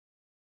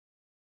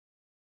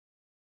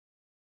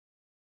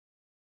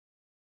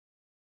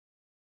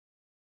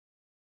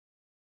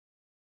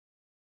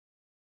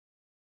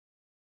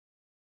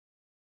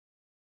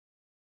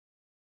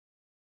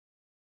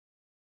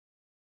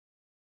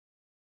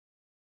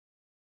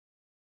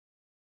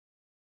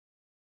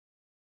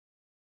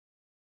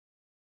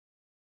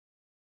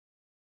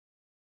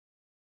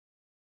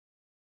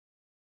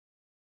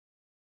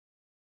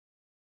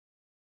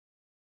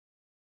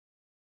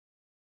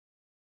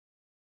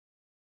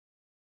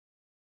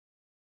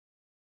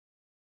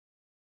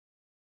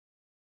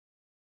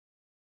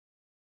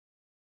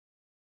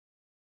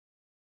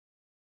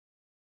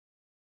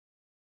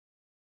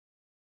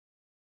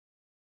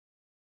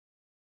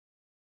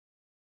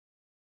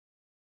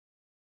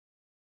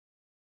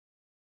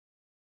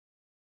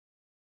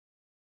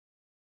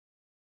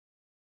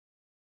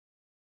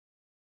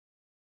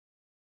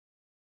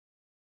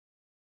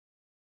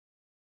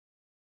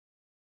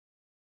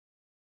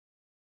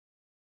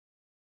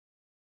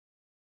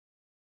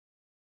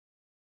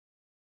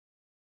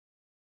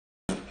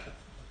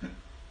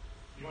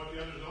want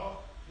the others off?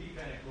 He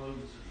kind of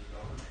closes the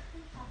door.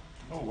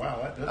 Oh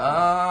wow, that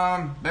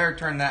does. Better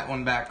turn that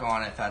one back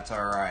on if that's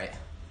all right.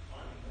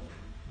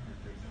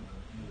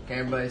 Can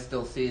everybody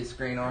still see the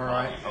screen all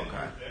right?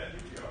 Okay.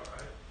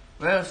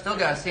 Well, still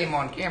got to see him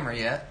on camera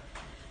yet.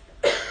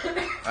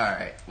 All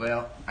right.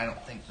 Well, I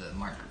don't think the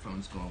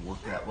microphone's going to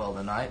work that well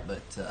tonight,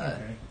 but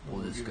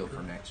we'll just go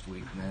for next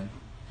week then.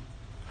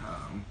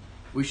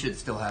 We should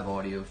still have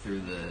audio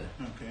through the.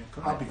 Okay.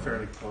 I'll be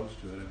fairly close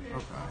to it. I mean.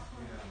 Okay.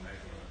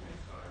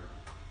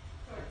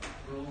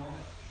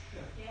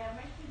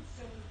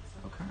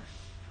 Okay.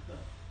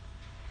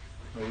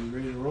 Are you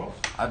ready to roll?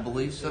 I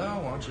believe so.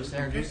 Why don't you just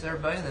introduce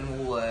everybody, then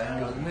we'll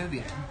go to the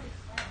movie.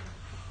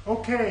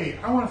 Okay,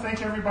 I want to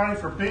thank everybody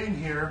for being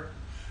here.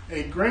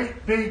 A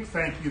great big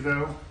thank you,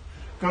 though,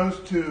 goes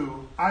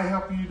to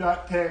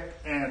ihelpyou.tech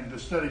and the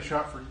study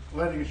shop for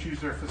letting us use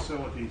their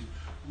facilities.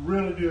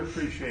 Really do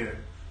appreciate it.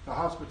 The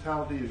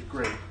hospitality is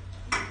great.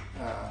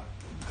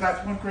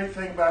 That's one great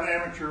thing about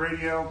amateur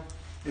radio.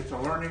 It's a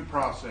learning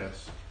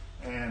process,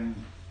 and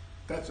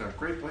that's a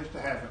great place to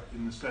have it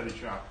in the study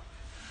shop.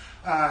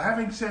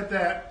 Having said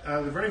that,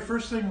 the very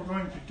first thing we're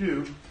going to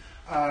do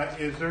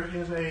is there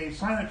is a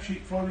sign-up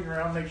sheet floating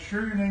around. Make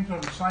sure your name's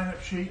on the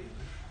sign-up sheet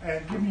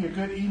and give me a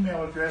good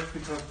email address,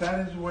 because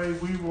that is the way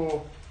we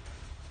will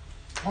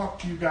talk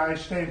to you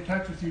guys, stay in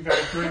touch with you guys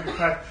during the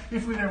class.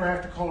 If we never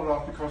have to call it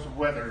off because of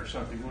weather or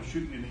something, we'll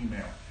shoot you an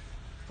email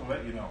to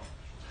let you know.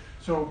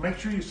 So make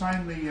sure you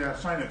sign the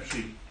sign-up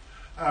sheet.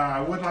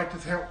 I would like to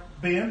help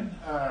Ben,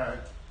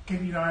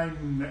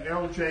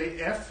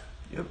 KD9LJF.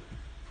 Yep.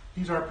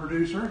 He's our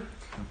producer.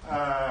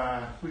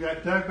 We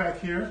got Doug back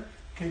here,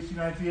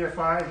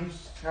 KC9VFI.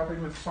 He's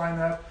helping with the sign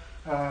up.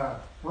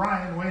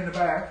 Brian way in the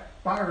back,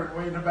 Byron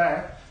way in the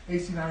back,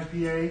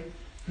 AC9PA.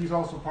 He's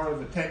also part of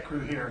the tech crew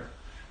here.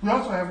 We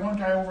also have one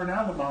guy over in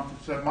Alabama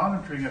that's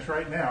monitoring us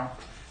right now,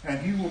 and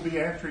he will be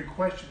answering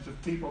questions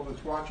of people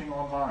that's watching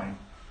online.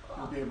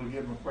 We'll be able to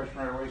give them a question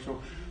right away.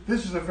 So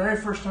this is the very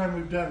first time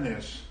we've done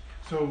this.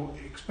 So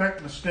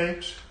expect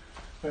mistakes,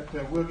 but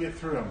we'll get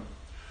through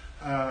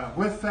them.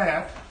 With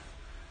that,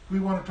 we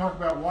want to talk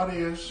about what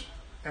is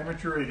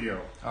amateur radio.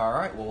 All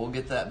right. Well, we'll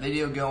get that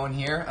video going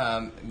here.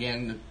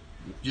 Again,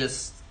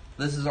 this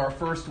is our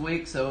first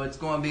week, so it's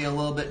going to be a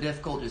little bit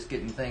difficult just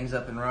getting things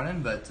up and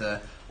running, but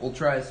we'll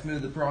try to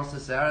smooth the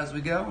process out as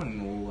we go,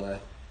 and we'll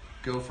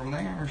go from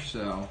there.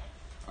 So,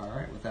 all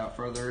right, without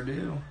further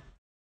ado.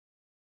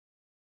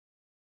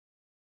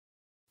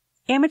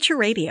 Amateur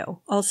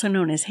radio, also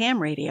known as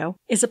ham radio,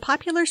 is a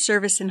popular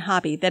service and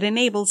hobby that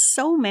enables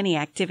so many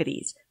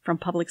activities, from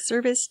public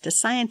service to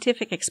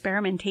scientific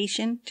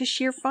experimentation to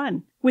sheer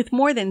fun. With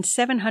more than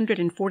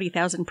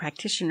 740,000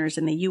 practitioners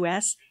in the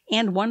U.S.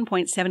 and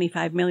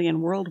 1.75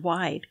 million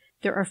worldwide,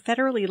 there are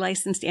federally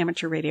licensed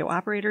amateur radio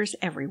operators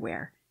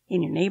everywhere,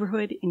 in your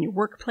neighborhood, in your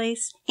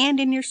workplace, and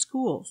in your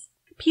schools.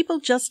 People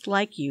just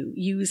like you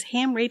use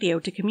ham radio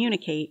to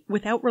communicate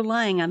without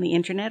relying on the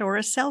internet or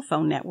a cell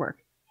phone network,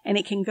 and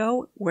it can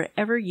go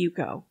wherever you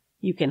go.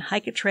 You can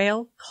hike a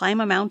trail, climb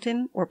a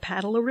mountain, or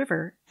paddle a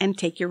river, and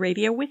take your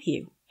radio with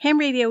you. Ham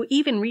radio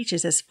even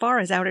reaches as far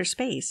as outer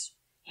space.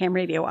 Ham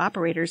radio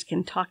operators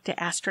can talk to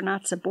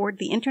astronauts aboard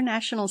the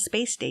International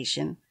Space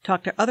Station,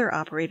 talk to other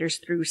operators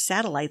through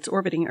satellites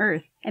orbiting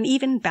Earth, and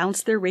even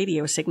bounce their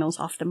radio signals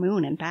off the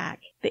moon and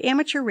back. The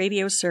amateur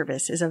radio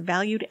service is a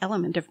valued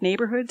element of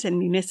neighborhoods and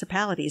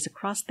municipalities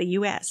across the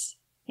U.S.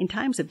 In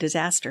times of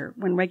disaster,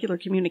 when regular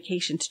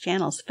communications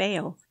channels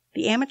fail,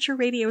 the amateur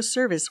radio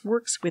service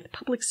works with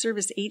public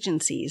service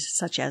agencies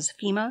such as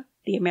FEMA,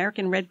 the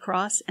American Red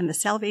Cross, and the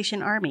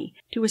Salvation Army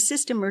to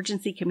assist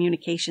emergency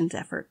communications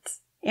efforts.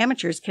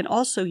 Amateurs can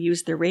also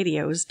use their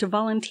radios to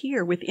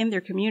volunteer within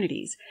their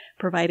communities,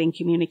 providing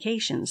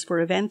communications for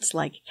events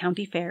like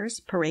county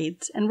fairs,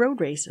 parades, and road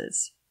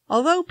races.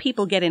 Although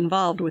people get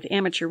involved with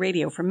amateur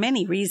radio for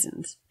many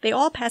reasons, they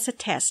all pass a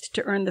test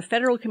to earn the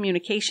Federal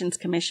Communications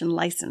Commission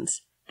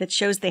license that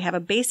shows they have a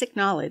basic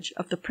knowledge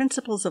of the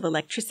principles of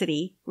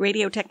electricity,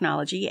 radio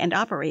technology, and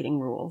operating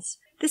rules.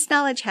 This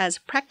knowledge has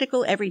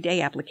practical everyday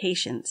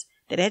applications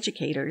that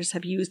educators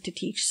have used to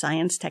teach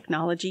science,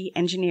 technology,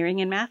 engineering,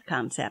 and math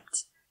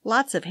concepts.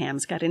 Lots of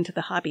hams got into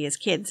the hobby as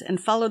kids and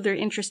followed their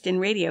interest in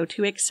radio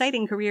to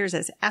exciting careers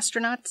as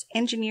astronauts,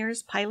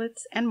 engineers,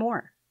 pilots, and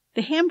more.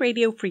 The ham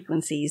radio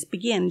frequencies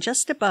begin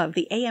just above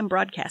the AM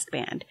broadcast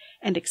band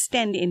and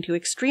extend into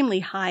extremely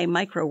high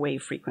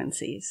microwave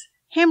frequencies.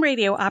 Ham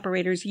radio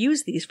operators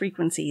use these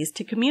frequencies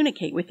to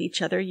communicate with each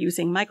other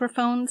using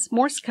microphones,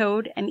 Morse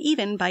code, and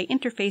even by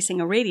interfacing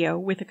a radio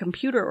with a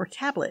computer or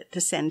tablet to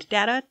send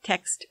data,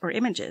 text, or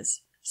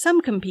images. Some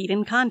compete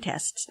in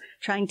contests,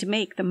 trying to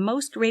make the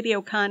most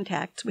radio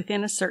contacts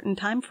within a certain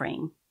time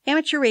frame.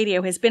 Amateur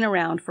radio has been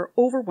around for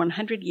over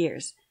 100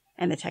 years,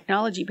 and the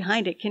technology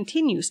behind it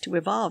continues to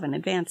evolve and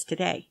advance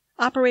today.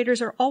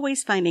 Operators are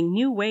always finding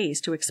new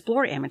ways to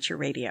explore amateur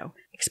radio,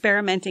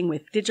 experimenting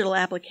with digital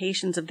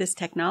applications of this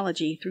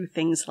technology through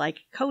things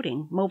like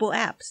coding, mobile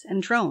apps,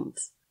 and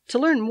drones. To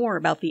learn more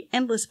about the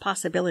endless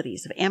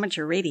possibilities of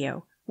amateur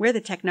radio, where the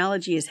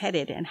technology is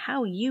headed, and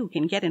how you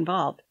can get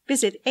involved,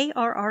 visit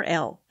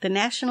ARRL, the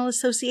National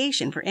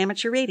Association for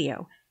Amateur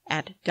Radio,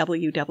 at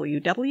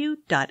www.arrl.org.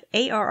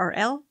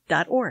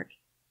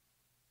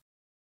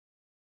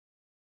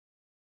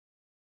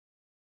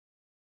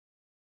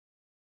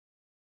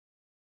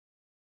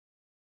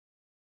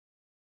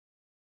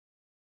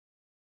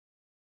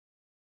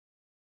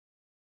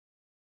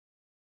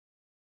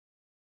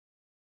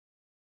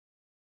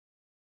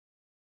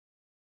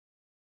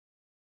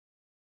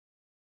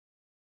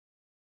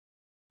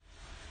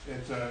 You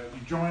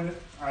join it.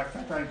 In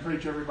fact, I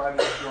encourage everybody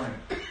to join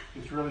it.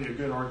 It's really a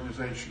good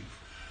organization.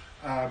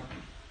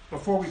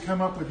 Before we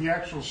come up with the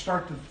actual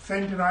start the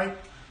thing tonight,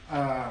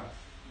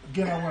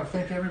 again, I want to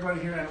thank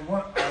everybody here, and I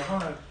want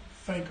to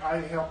thank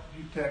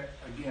iHelpUTech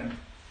again.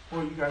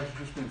 Boy, you guys have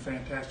just been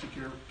fantastic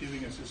here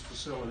giving us this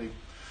facility.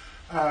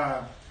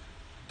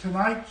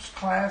 Tonight's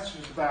class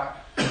is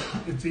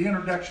it's the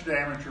introduction to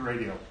amateur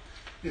radio.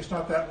 It's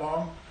not that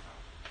long.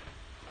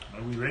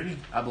 Are we ready?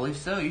 I believe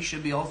so. You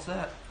should be all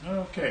set.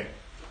 Okay.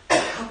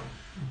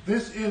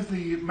 This is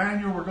the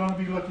manual we're going to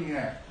be looking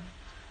at.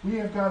 We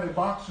have got a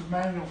box of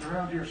manuals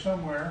around here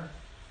somewhere.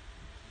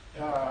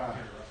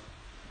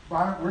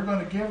 We're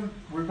going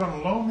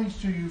to loan these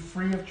to you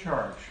free of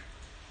charge.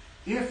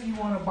 If you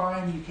want to buy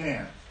them, you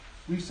can.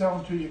 We sell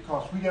them to you at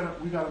cost. We got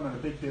them at a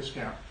big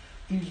discount.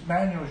 These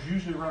manuals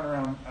usually run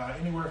around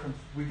anywhere from.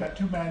 We've got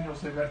two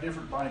manuals. They've got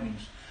different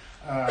bindings.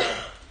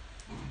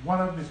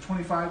 One of them is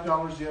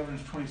 $25, the other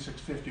is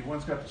 $26.50.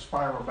 One's got the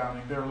spiral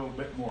bounding, they're a little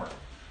bit more.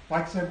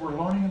 Like I said, we're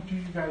loaning them to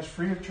you guys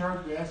free of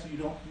charge. We ask that you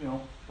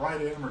don't, write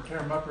in them or tear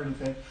them up or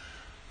anything.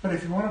 But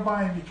if you want to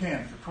buy them, you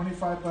can for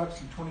 $25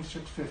 and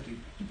 $26.50,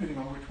 depending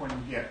on which one you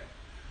get.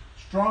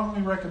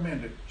 Strongly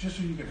recommend it, just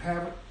so you can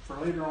have it for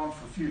later on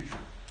for future.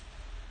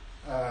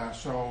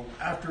 So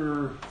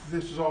after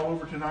this is all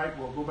over tonight,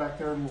 we'll go back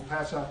there and we'll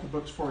pass out the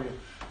books for you.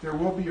 There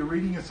will be a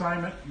reading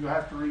assignment. You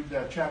have to read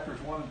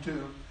chapters 1 and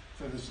 2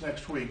 for this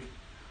next week,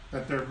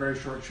 but they're very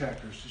short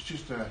chapters. It's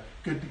just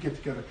good to get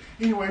together.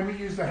 Anyway, we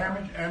use the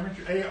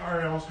Amateur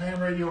ARL's Ham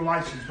Radio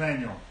License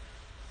Manual.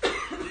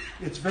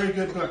 It's a very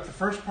good book. The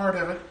first part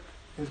of it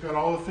has got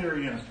all the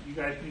theory in it you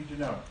guys need to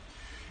know.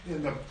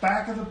 In the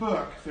back of the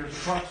book, there's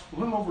a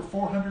little over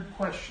 400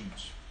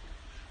 questions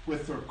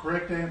with the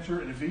correct answer,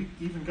 and it's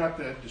even got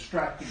the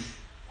distracting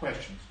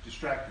questions,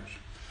 distractors.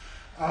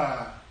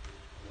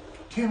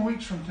 10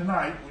 weeks from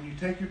tonight, when you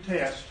take your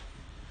test,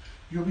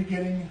 you'll be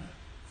getting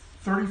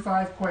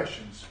 35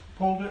 questions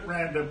pulled at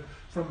random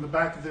from the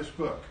back of this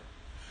book.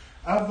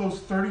 Of those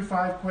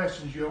 35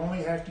 questions, you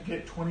only have to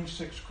get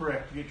 26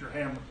 correct to get your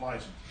ham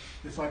license.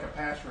 It's like a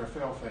pass or a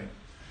fail thing.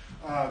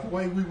 The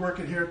way we work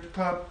it here at the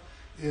club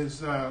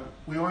is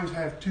we always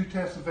have 2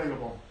 tests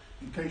available.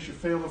 In case you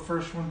fail the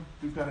first one,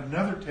 we've got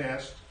another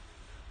test,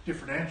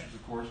 different answers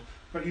of course,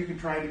 but you can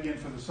try it again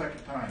for the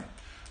second time.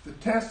 The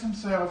tests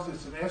themselves,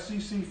 it's an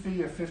FCC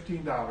fee of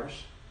 $15.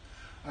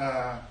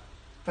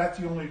 That's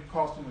the only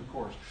cost in the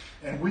course.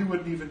 And we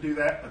wouldn't even do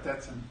that, but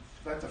that's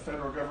a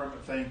federal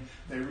government thing.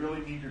 They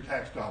really need your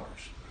tax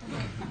dollars.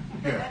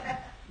 Yeah.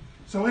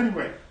 So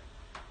anyway,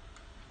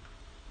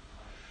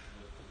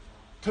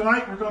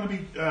 tonight we're going to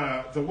be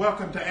the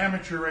Welcome to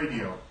Amateur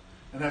Radio.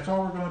 And that's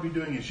all we're going to be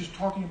doing is just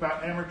talking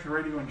about amateur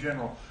radio in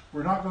general.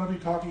 We're not going to be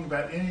talking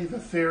about any of the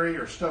theory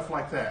or stuff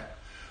like that.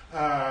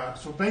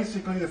 So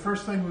basically the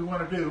first thing we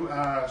want to do,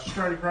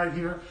 starting right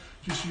here,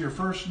 just your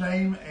first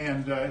name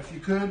and if you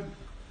could,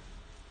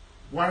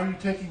 why are you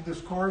taking this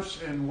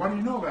course and what do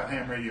you know about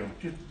ham radio?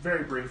 Just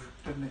very brief,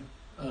 didn't it?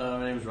 My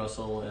name is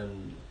Russell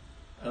and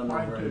I don't know.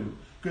 Mine too.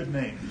 Good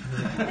name.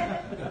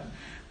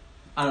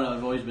 I don't know,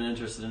 I've always been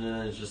interested in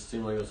it. It just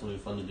seemed like it was something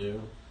fun to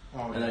do.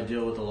 Oh, and yeah. I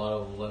deal with a lot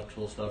of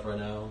electrical stuff right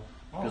now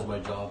because of my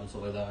job and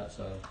stuff like that.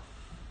 So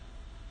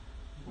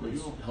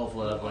it's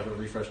helpful to have like a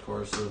refresh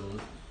course of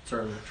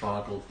certain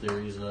electronical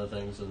theories and other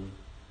things and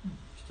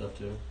stuff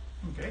too.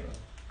 Okay.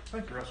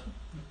 Thank you, Russell.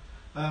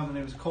 My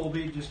name is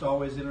Colby. Just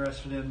always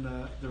interested in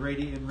the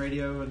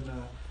radio, and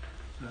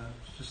it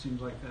just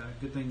seems like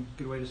a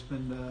good way to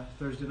spend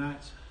Thursday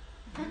nights.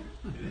 It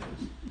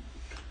is.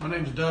 My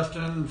name's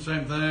Dustin.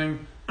 Same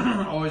thing.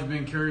 Always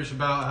been curious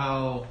about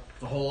how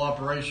the whole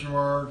operation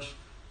works.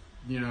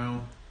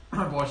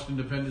 I've watched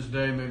Independence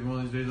Day. Maybe one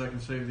of these days I can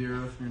save the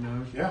earth. Who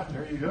knows? Yeah,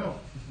 there you go.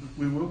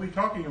 We will be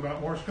talking about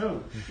Morse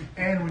code.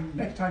 And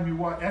next time you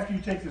watch, after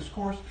you take this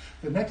course,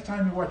 the next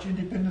time you watch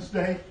Independence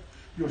Day,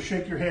 you'll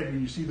shake your head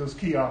when you see those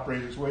key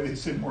operators where they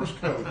send Morse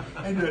code.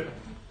 They do it.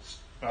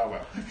 Oh,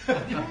 well.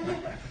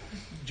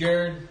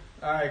 Jared,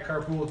 I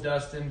carpool with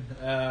Dustin.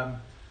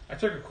 I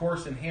took a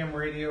course in ham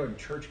radio in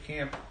church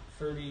camp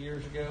 30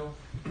 years ago.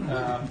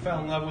 Fell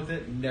in love with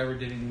it and never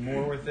did any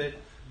more with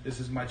it. This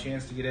is my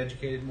chance to get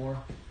educated more.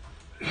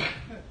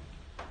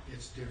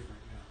 It's different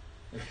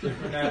now. It's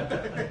different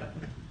now.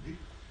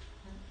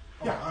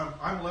 Yeah,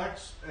 I'm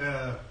Lex.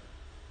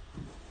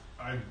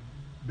 I've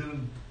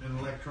been in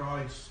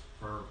electronics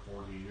for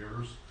 40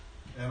 years,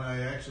 and I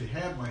actually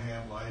had my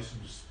ham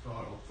license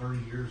 30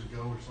 years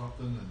ago or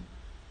something,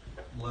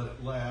 and let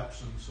it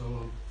lapse, and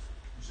so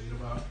see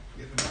about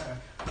getting it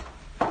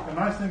the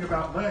nice thing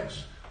about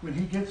Lex, when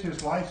he gets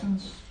his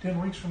license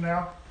 10 weeks from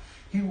now,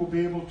 he will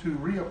be able to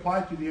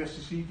reapply to the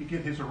SCC to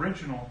get his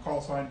original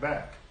call sign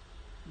back.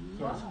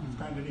 So it's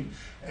kind of neat.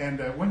 And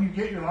when you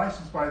get your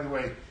license, by the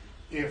way,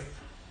 if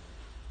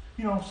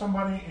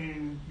somebody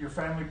in your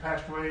family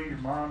passed away, your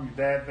mom, your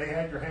dad, they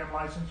had your ham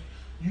license,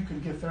 you can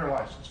get their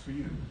license for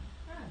you.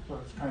 So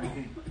it's kind of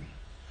neat.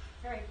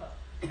 Very cool.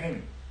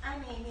 Amy.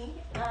 I'm Amy.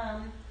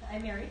 I'm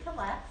married to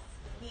Lex.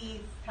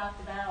 He's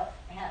talked about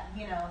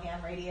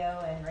ham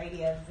radio and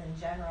radios in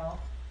general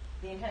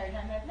the entire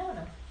time I've known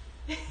him.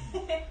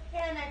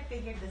 And I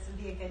figured this would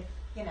be a good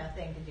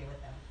thing to do with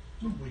him.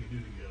 Something we can do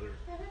together.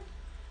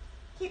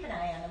 Keep an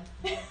eye on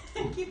him.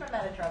 Keep him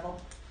out of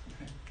trouble.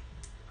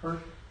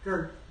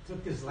 Kurt,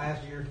 took this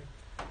last year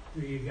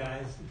through you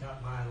guys and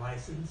got my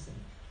license. And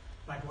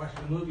like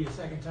watching the movie a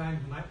second time,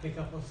 you might pick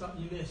up on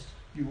something you missed.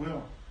 You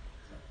will.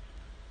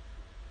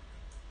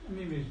 My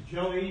name is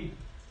Joey.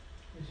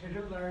 Is here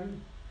to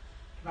learn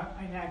about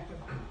my active.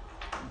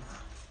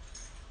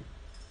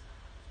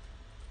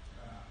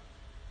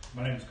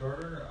 My name is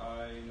Carter.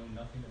 I know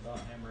nothing about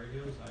ham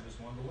radios. I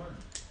just wanted to learn.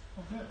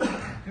 Oh,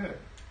 good.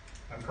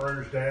 I'm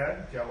Carter's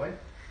dad, Kelly,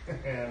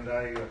 and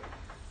I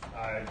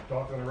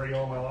talked on the radio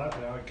all my life.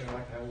 Now I kind of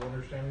like to have a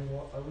understanding of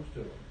what I was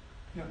doing.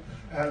 Yeah.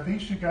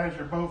 These two guys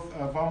are both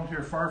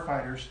volunteer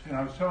firefighters, and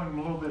I was telling them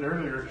a little bit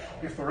earlier,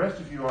 if the rest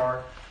of you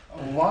are,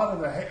 a lot of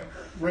the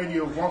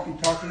radio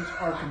walkie-talkies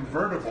are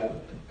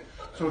convertible,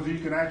 so that you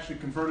can actually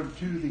convert them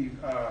to the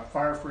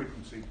fire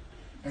frequency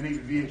and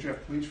even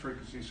VHF police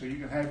frequency. So you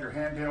can have your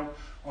handheld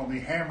on the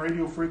ham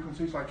radio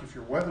frequencies, like if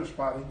you're weather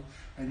spotting,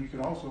 and you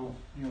can also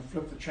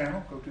flip the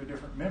channel, go to a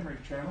different memory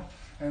channel,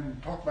 and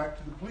talk back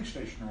to the police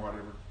station or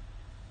whatever.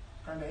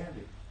 Kind of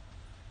handy.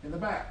 In the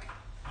back.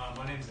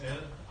 My name's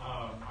Ed.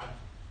 I've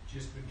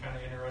just been kind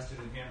of interested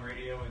in ham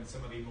radio and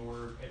some of the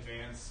more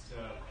advanced,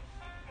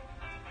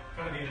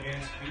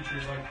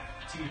 features like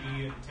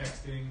TV and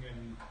texting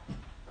and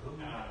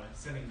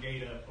sending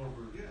data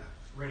over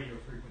radio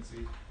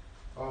frequency.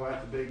 Oh,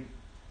 that's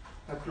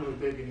really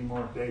big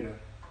anymore, data.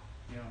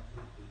 Yeah.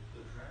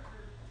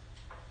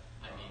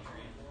 I'm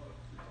Adrian.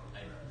 I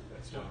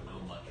don't know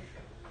much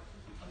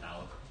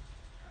about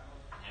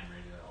ham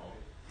radio at all.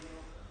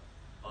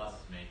 Boss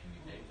is making me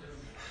take this.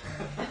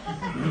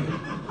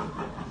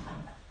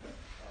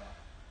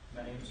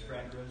 My name is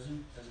Frank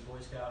Rosen. As a Boy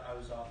Scout, I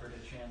was offered a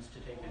chance to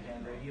take a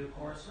ham radio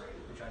course,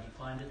 which I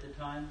declined at the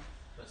time.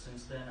 But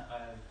since then,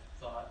 I've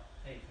thought,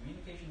 hey,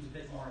 communication is a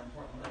bit more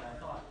important than I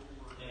thought.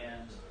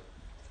 And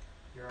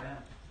here I am.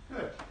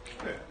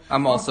 Good.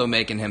 I'm also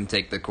making him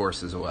take the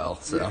course as well.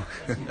 So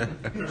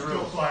He's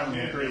still flying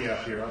the tree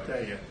up here, I'll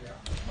tell you.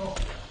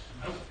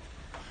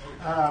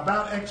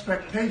 About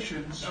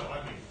expectations. Think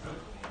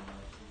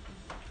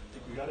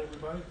we got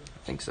everybody?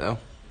 I think so.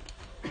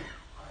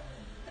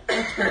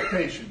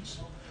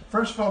 Expectations.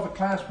 First of all, the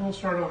class will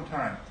start on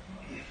time.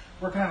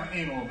 We're kind of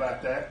anal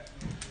about that.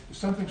 If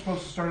something's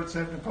supposed to start at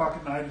 7 o'clock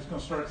at night, it's going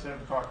to start at 7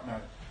 o'clock at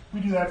night. We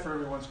do that for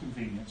everyone's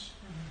convenience.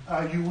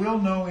 You will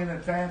know in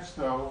advance,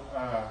 though,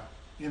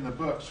 in the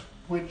books,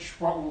 what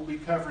we'll be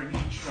covering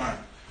each night.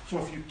 So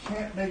if you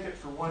can't make it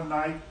for one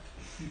night,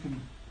 you can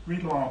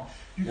read along.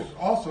 You can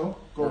also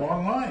go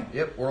online.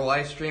 Yep, we're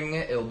live streaming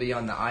it. It'll be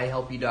on the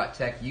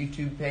ihelpyou.tech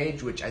YouTube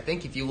page, which I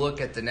think if you look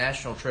at the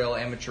National Trail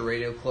Amateur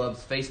Radio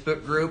Club's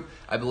Facebook group,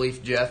 I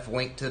believe Jeff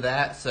linked to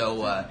that.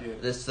 So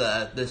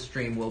this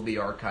stream will be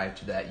archived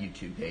to that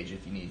YouTube page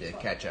if you need to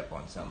catch up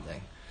on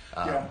something.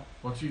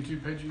 What's the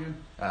YouTube page again?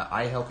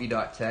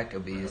 ihelpyou.tech.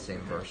 It'll be the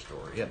same for our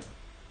story. Yep.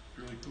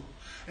 Really cool.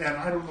 And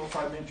I don't know if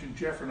I mentioned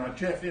Jeff or not.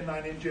 Jeff,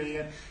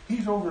 N9NJN,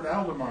 he's over at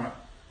Altamont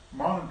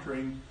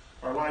monitoring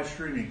our live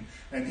streaming.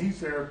 And he's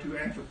there to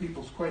answer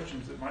people's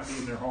questions that might be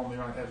in their home. They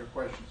might have a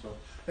question. So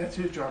that's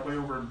his job way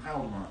over in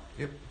Altamont.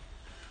 Yep.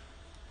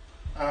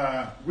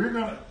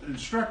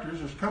 Instructors,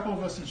 there's a couple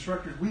of us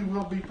instructors, we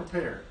will be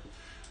prepared.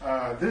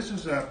 This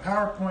is a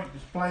PowerPoint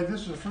display.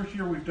 This is the first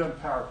year we've done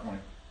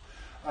PowerPoint.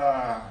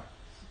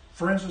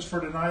 For instance, for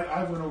tonight,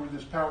 I went over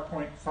this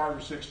PowerPoint 5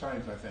 or 6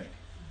 times, I think.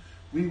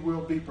 We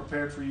will be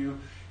prepared for you.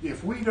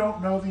 If we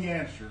don't know the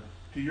answer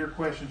to your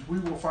questions, we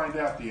will find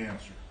out the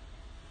answer.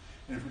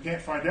 And if we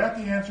can't find out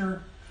the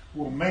answer,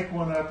 we'll make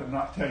one up and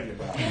not tell you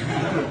about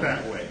it. Put it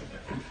that way.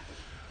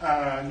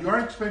 You are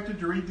expected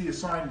to read the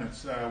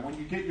assignments. When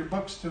you get your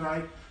books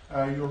tonight,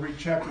 you'll read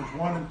chapters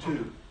 1 and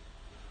 2.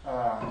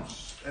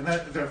 And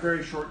they're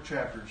very short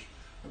chapters.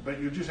 But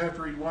you'll just have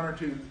to read 1 or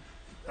 2.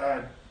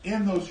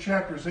 In those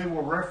chapters, they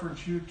will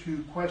reference you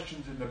to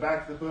questions in the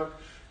back of the book.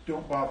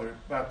 Don't bother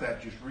about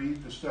that. Just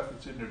read the stuff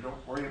that's in there.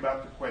 Don't worry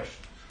about the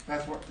question.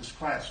 That's what this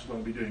class is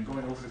going to be doing,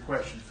 going over the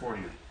questions for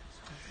you.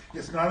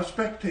 It's not a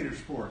spectator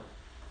sport.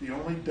 The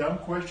only dumb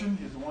question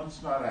is the one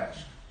that's not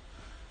asked.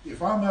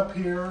 If I'm up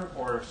here,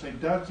 or say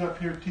Doug's up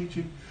here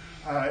teaching,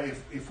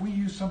 if we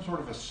use some sort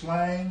of a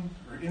slang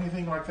or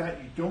anything like that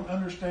you don't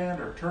understand,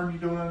 or a term you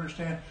don't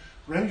understand,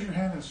 raise your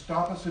hand and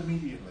stop us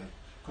immediately.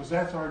 Because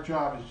that's our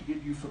job, is to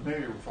get you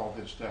familiar with all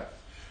this stuff.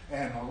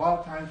 And a lot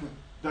of times with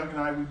Doug and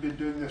I, we've been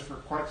doing this for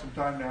quite some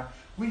time now.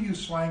 We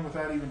use slang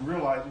without even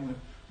realizing that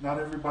not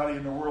everybody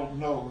in the world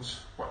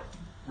knows what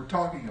we're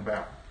talking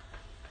about.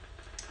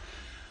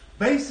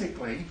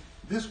 Basically,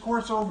 this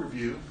course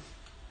overview,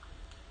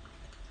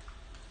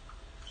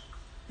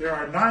 there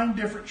are 9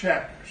 different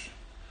chapters.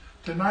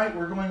 Tonight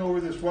we're going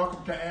over this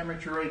Welcome to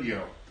Amateur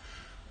Radio.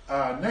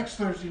 Next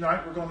Thursday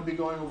night we're going to be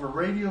going over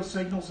radio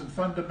signals and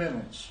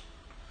fundamentals.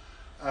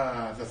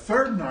 The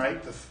third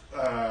night,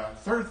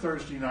 third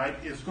Thursday night,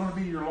 is going to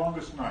be your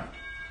longest night.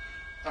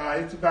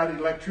 It's about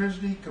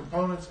electricity,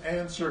 components,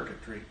 and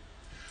circuitry.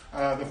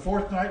 The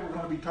fourth night we're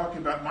going to be talking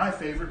about my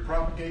favorite,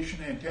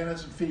 propagation,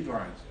 antennas, and feed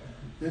lines.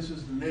 This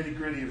is the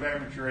nitty-gritty of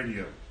amateur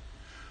radio.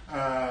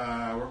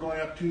 We're going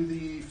up to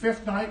the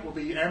fifth night will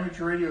be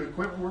amateur radio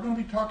equipment. We're going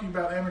to be talking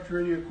about amateur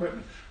radio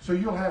equipment. So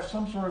you'll have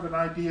some sort of an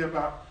idea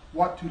about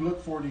what to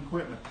look for in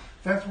equipment.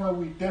 That's why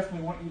we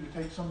definitely want you to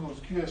take some of those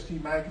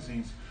QST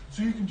magazines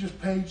so you can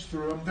just page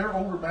through them. They're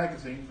older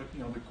magazines, but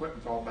you know the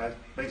equipment's all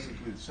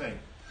basically the same.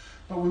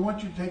 But we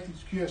want you to take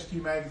these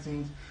QST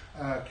magazines.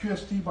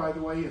 QST, by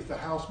the way, is the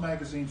house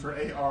magazine for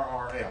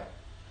ARRL.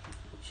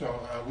 So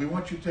we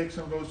want you to take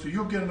some of those so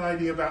you'll get an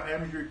idea about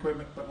amateur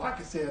equipment. But like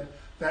I said,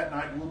 that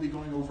night we'll be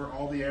going over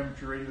all the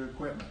amateur radio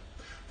equipment.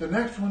 The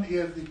next one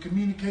is the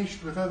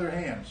communication with other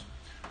hands.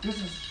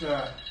 This is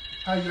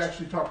how you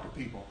actually talk to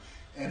people.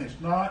 And it's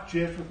not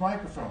just with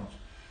microphones.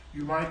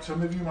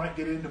 Some of you might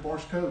get into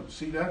Morse code,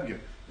 CW.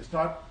 It's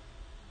not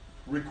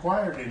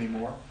required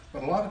anymore,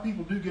 but a lot of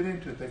people do get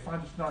into it. They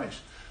find it's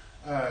nice.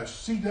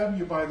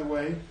 CW, by the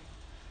way,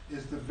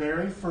 is the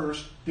very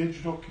first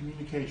digital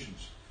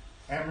communications.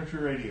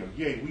 Amateur radio.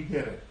 Yay, we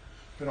did it.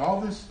 But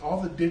all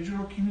the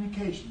digital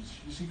communications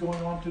you see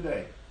going on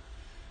today,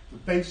 the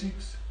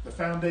basics, the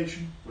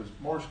foundation was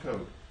Morse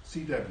code,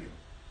 CW.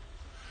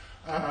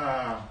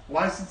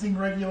 Licensing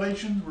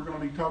regulations, we're going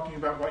to be talking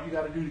about what you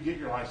got to do to get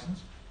your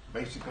license.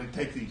 Basically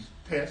take these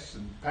tests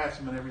and pass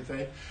them and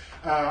everything.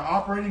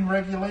 Operating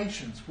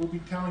regulations, we'll be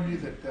telling you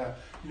that,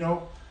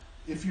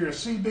 if you're a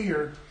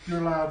CBer, you're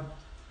allowed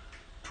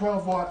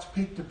 12 watts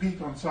peak to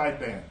peak on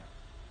sideband.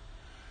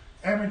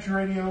 Amateur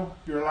radio,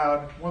 you're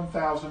allowed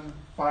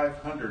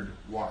 1,500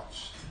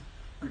 watts.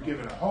 You're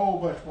given a whole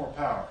bunch more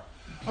power.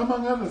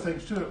 Among other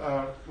things too,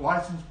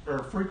 license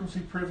or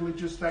frequency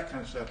privileges, that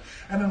kind of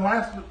stuff. And then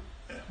last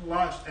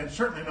and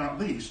certainly not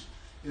least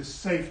is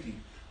safety.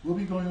 We'll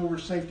be going over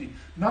safety,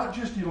 not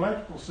just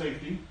electrical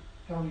safety,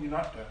 telling you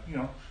not to,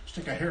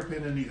 stick a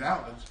hairpin in these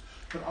outlets,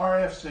 but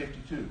RF safety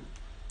too.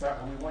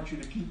 We want you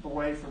to keep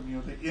away from,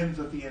 the ends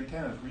of the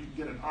antennas where you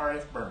can get an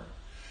RF burn.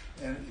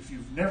 And if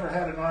you've never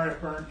had an RF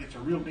burn, it's a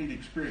real neat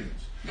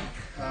experience.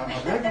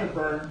 A regular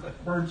burn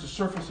burns the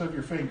surface of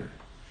your finger.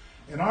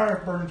 And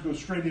RF burns go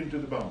straight into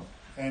the bone.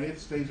 And it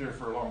stays there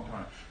for a long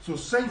time. So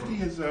safety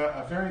is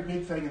a very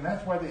big thing, and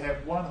that's why they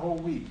have one whole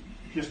week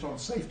just on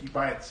safety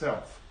by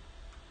itself.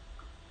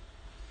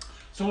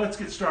 So let's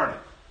get started.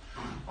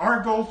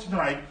 Our goal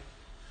tonight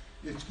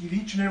is to get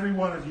each and every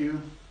one of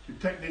you your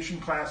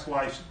technician class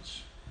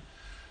license.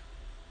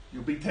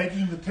 You'll be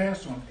taking the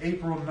test on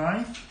April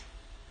 9th.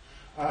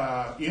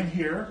 In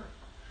here,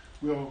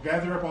 we'll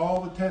gather up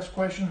all the test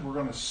questions. We're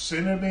going to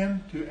send them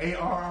in to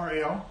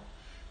ARRL.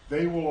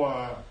 They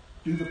will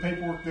do the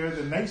paperwork there.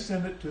 Then they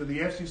send it to the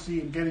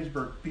FCC in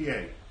Gettysburg,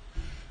 PA.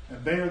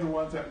 And they are the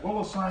ones that will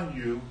assign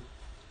you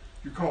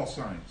your call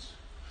signs.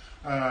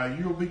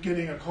 You'll be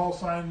getting a call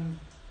sign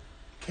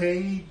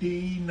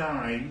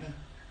KD9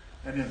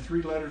 and then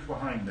 3 letters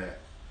behind that.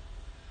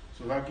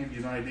 So that'll give you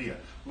an idea.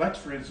 Lex,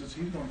 for instance,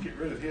 he's going to get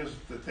rid of his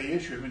that they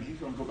issue him, and he's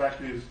going to go back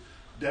to his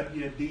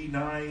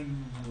WD9,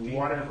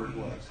 whatever it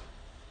was.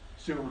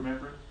 Still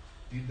remember it?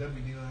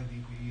 WD9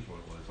 DPE is what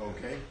it was.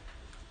 Okay.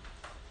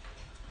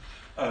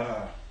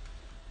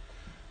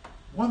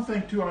 One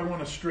thing, too, I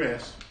want to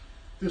stress,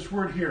 this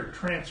word here,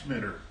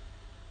 transmitter.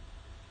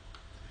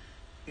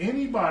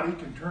 Anybody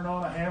can turn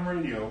on a ham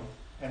radio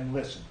and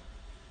listen.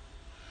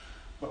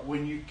 But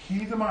when you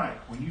key the mic,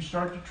 when you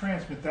start to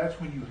transmit, that's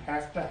when you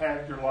have to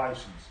have your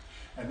license.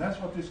 And that's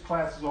what this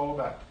class is all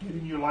about,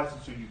 getting your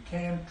license so you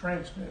can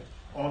transmit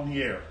on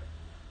the air.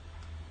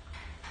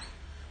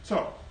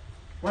 So,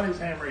 what is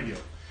ham radio?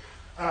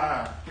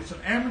 It's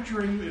an amateur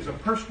radio, is a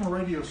personal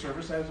radio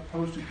service as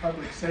opposed to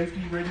public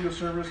safety radio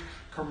service,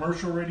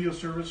 commercial radio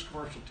service,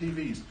 commercial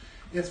TVs.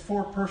 It's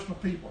for personal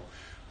people,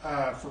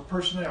 for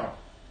personnel.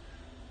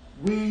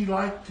 We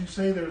like to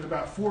say there's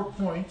about 4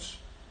 points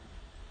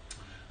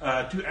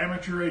to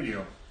amateur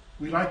radio.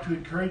 We like to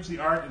encourage the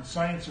art and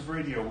science of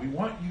radio. We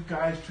want you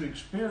guys to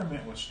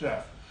experiment with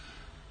stuff.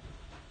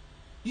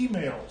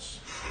 Emails.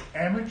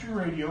 Amateur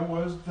radio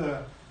was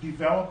the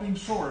developing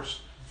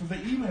source for the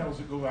emails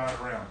that go out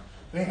around.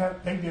 They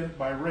did it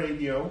by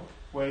radio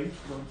waves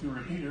going through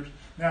repeaters.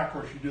 Now, of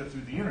course, you do it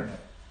through the internet.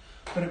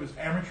 But it was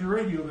amateur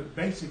radio that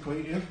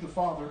basically is the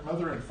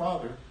mother and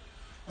father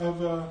of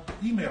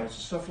emails and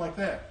stuff like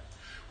that.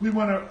 We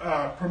want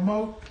to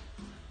promote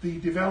the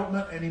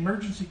development and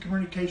emergency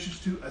communications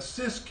to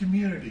assist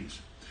communities.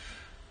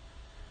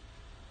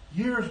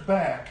 Years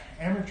back,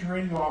 amateur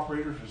radio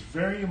operators was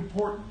very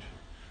important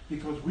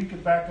because we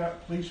could back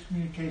up police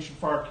communication,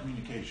 fire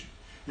communication.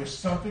 If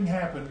something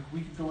happened,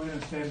 we could go in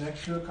and stand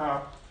next to a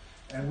cop,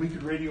 and we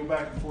could radio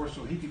back and forth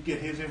so he could get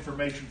his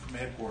information from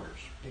headquarters.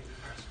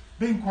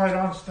 Being quite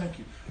honest, thank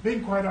you.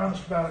 Being quite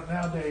honest about it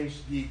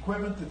nowadays, the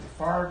equipment that the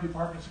fire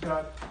department's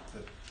got,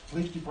 the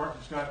police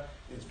department's got,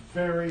 is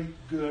very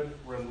good,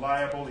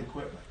 reliable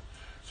equipment.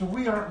 So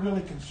we aren't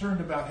really concerned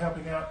about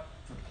helping out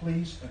the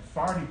police and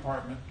fire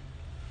department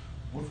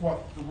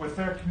with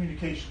their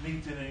communication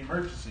needs in an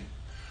emergency.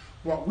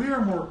 What we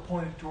are more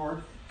pointed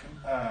toward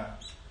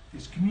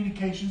is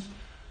communications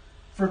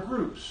for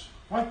groups,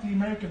 like the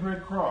American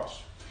Red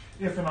Cross.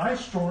 If an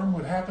ice storm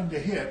would happen to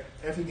hit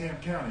Effingham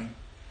County,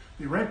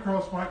 the Red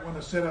Cross might want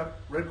to set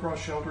up Red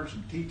Cross shelters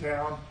in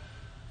T-Town,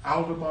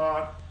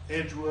 Altamont,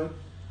 Edgewood.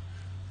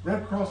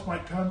 Red Cross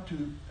might come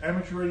to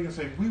amateur radio and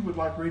say, we would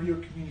like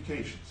radio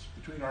communications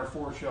between our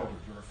 4 shelters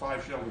or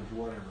 5 shelters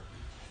or whatever.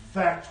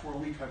 That's where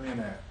we come in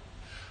at.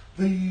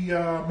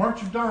 The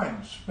March of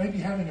Dimes, maybe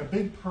having a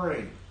big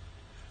parade.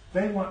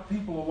 They want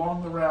people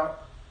along the route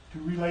to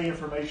relay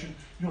information.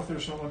 You know, if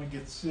there's someone who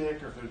gets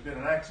sick or if there's been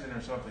an accident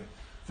or something.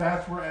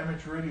 That's where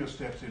amateur radio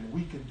steps in.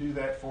 We can do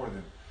that for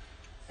them.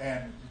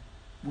 And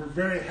we're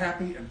very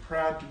happy and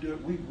proud to do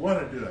it. We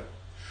want to do it.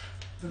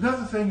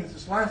 Another thing is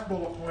this last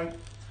bullet point,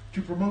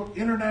 to promote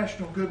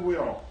international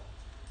goodwill.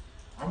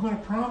 I'm going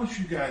to promise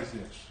you guys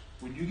this.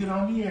 When you get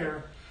on the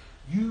air,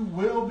 you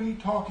will be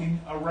talking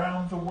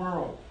around the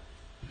world.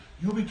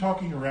 You'll be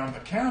talking around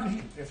the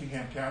county,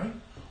 Effingham County,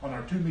 on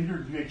our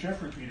 2-meter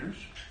VHF repeaters.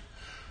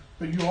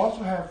 But you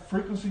also have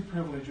frequency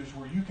privileges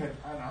where you can,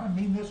 and I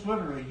mean this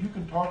literally, you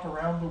can talk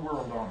around the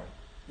world on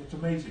it. It's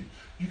amazing.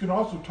 You can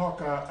also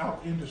talk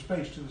out into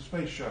space to the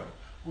space shuttle.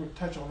 We'll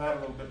touch on that a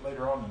little bit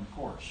later on in the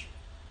course.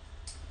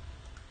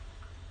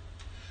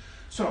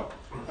 So,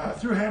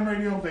 through ham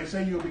radio, they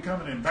say you'll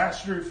become an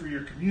ambassador for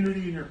your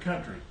community and your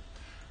country.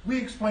 We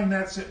explain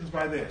that sentence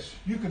by this.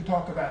 You can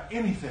talk about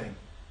anything,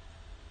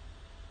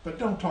 but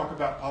don't talk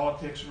about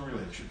politics and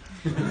religion.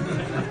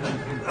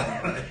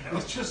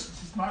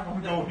 It's not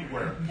going to go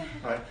anywhere.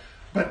 Right?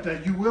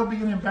 But you will be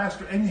an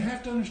ambassador. And you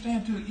have to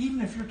understand, too, even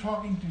if you're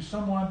talking to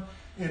someone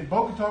in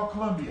Bogota,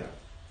 Colombia,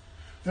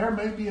 there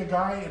may be a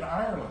guy in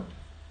Ireland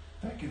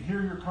that can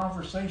hear your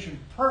conversation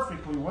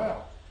perfectly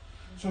well.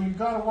 So you've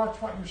got to watch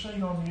what you're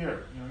saying on the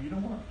air. You know, you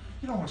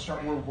don't want to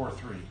start World War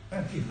III.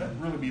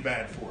 That'd really be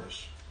bad for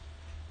us.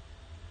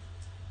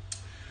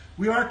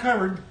 We are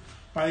covered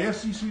by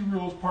FCC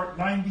Rules Part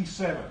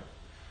 97.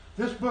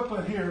 This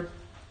booklet here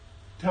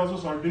tells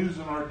us our do's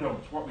and our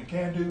don'ts, what we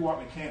can do, what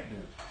we can't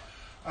do.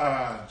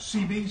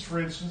 CBs, for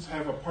instance,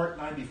 have a Part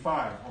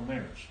 95 on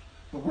theirs,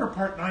 but we're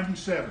Part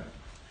 97.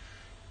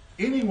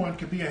 Anyone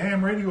can be a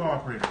ham radio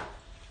operator.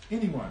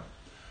 Anyone.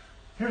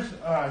 Here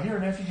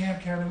in Effingham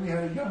County, we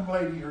had a young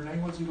lady. Her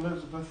name was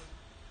Elizabeth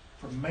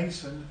from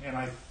Mason, and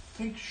I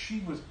think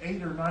she was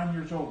 8 or 9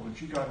 years old when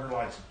she got her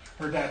license.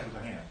 Her dad was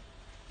a ham.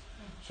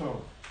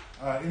 So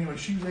anyway,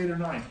 she was 8 or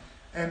 9.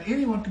 And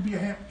anyone can be a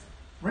ham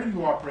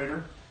radio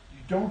operator. You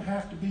don't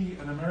have to be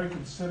an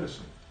American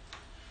citizen.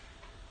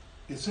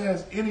 It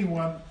says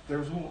anyone,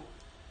 there's a little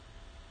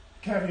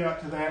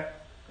caveat to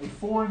that. A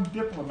foreign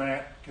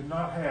diplomat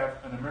cannot have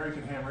an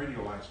American ham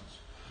radio license.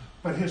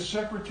 But his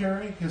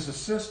secretary, his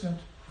assistant,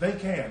 they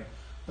can.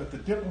 But the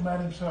diplomat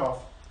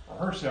himself or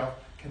herself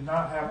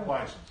cannot have a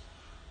license.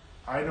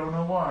 I don't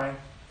know why.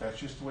 That's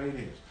just the way it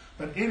is.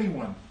 But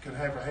anyone can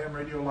have a ham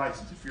radio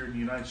license if you're in the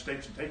United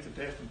States and take the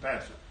test and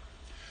pass it.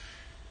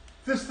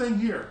 This thing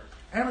here,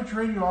 amateur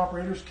radio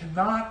operators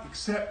cannot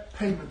accept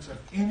payments of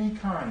any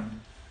kind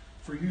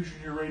for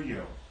using your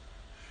radio.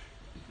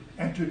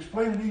 And to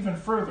explain it even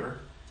further,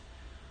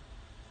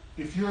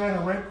 if you're at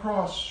a Red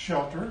Cross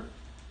shelter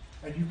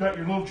and you've got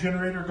your little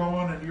generator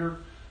going and you're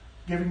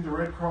giving the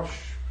Red Cross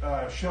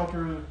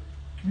shelter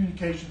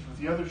communications with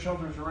the other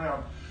shelters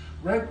around,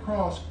 Red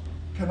Cross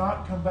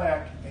cannot come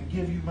back and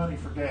give you money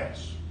for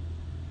gas.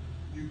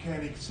 You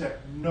can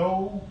accept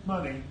no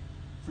money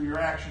for your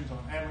actions on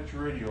amateur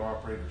radio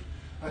operators.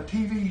 A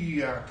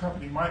TV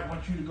company might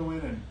want you to go in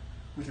and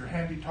with your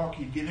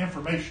handy-talkie get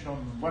information on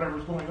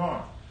whatever's going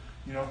on.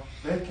 You know,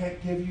 they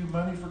can't give you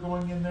money for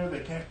going in there.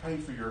 They can't pay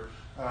for your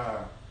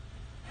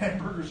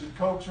hamburgers and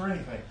Cokes or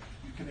anything.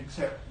 You can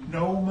accept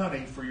no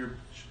money for your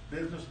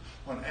business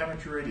on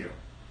amateur radio.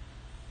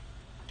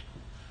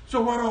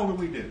 So what all do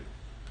we do?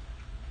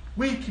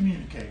 We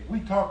communicate.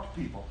 We talk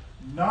to people,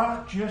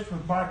 not just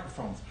with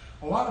microphones.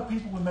 A lot of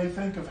people, when they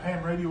think of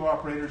ham radio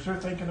operators, they're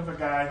thinking of a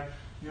guy,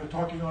 you know,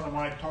 talking on a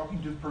mic,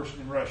 talking to the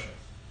person in Russia.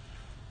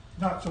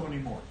 Not so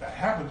anymore. That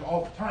happens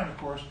all the time, of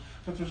course,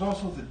 but there's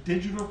also the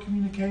digital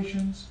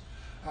communications,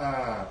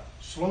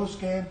 slow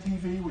scan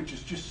TV, which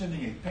is just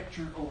sending a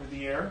picture over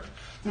the air.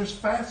 There's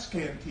fast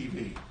scan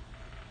TV.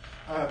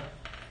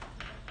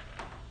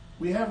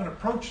 We haven't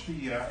approached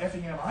the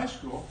Effingham High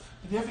School,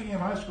 but the Effingham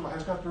High School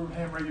has got their own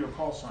ham radio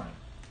call sign.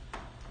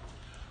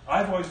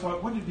 I've always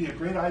thought, wouldn't it be a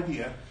great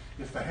idea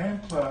if the ham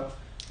club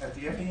at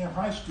the Effingham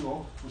High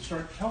School would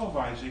start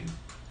televising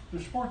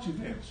their sports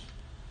events?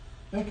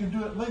 They can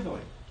do it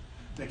legally.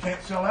 They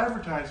can't sell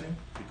advertising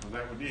because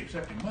that would be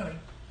accepting money,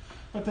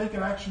 but they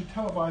can actually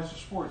televise the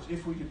sports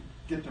if we could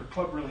get their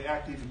club really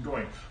active and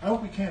going. I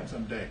hope we can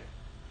someday.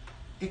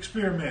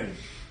 Experimenting.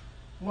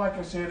 Like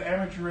I said,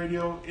 amateur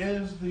radio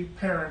is the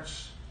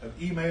parents of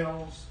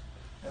emails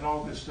and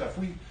all this stuff.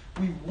 We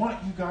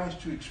want you guys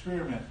to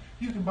experiment.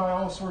 You can buy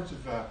all sorts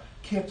of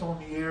kits on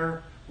the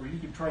air where you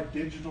can try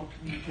digital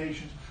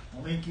communications,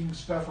 linking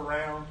stuff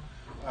around,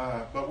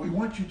 but we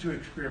want you to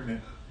experiment.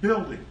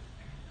 Building.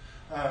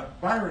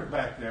 Byron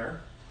back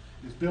there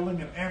is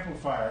building an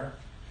amplifier,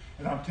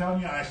 and I'm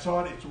telling you, I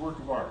saw it, it's a work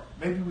of art.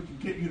 Maybe we can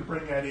get you to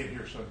bring that in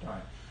here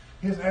sometime.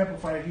 His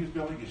amplifier he's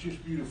building is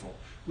just beautiful.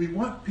 We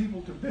want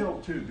people to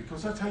build too,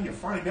 because that's how you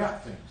find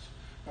out things,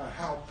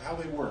 how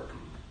they work.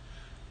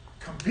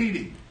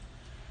 Competing.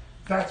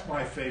 That's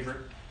my favorite.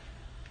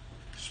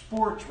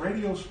 Sports,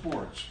 radio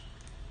sports.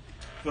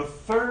 The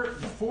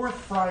fourth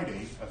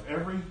Friday of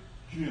every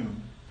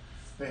June,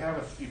 they have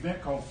an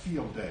event called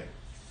Field Day.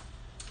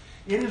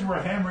 It is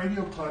where ham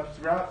radio clubs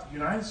throughout the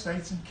United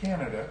States and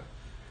Canada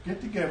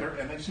get together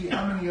and they see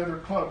how many other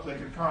clubs they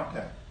can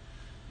contact.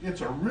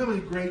 It's a really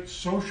great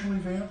social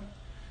event.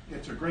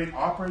 It's a great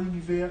operating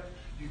event.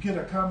 You get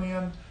to come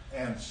in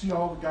and see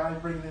all the guys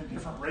bringing in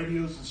different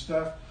radios and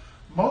stuff.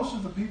 Most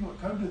of the people that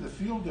come to the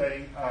Field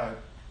Day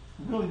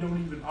really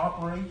don't even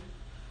operate.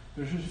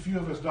 There's just a few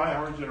of us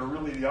diehards that are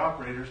really the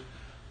operators.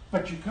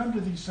 But you come to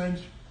these things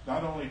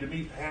not only to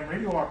meet ham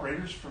radio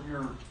operators from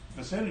your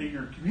vicinity,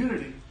 your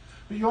community,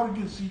 but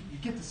you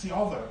get to see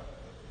all the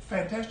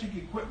fantastic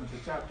equipment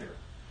that's out there.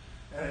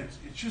 And it's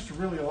just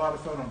really a lot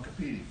of fun on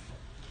competing.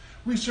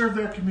 We serve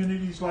their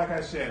communities, like I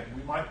said.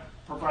 We might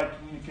provide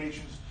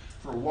communications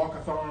for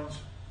walkathons,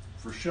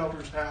 for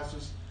shelters,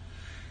 houses,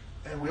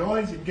 and we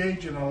always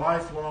engage in a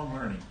lifelong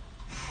learning.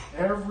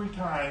 Every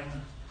time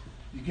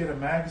you get a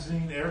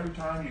magazine, every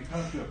time you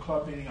come to a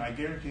club meeting, I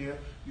guarantee you,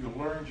 you'll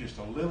learn just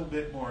a little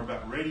bit more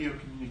about radio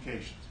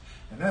communications.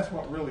 And that's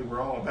what really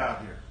we're all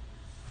about here.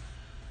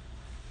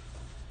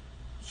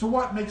 So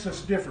what makes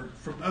us different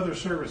from other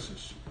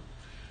services?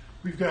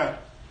 We've got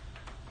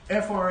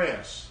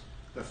FRS,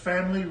 the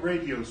Family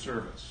Radio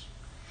Service.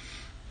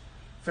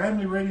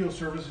 Family Radio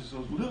Service is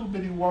those little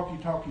bitty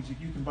walkie-talkies that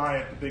you can buy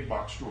at the big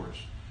box stores.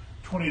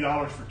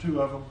 $20 for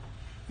 2 of them.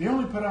 They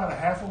only put out a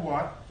 ½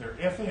 watt. They're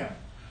FM.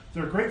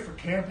 They're great for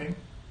camping.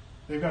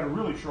 They've got a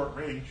really short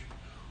range.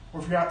 Or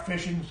if you're out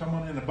fishing,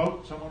 someone in a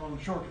boat, someone on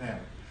the shore can have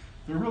it.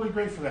 They're really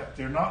great for that.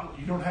 They're not.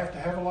 You don't have to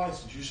have a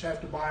license. You just have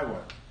to buy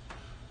one.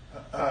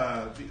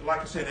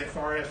 Like I said,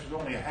 FRS is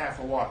only a ½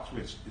 watt, so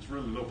it's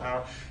really low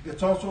power.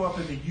 It's also up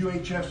in the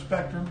UHF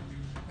spectrum,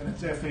 and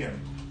it's FM.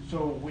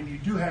 So when you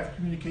do have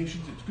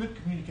communications, it's good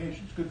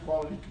communications, good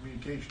quality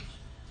communications.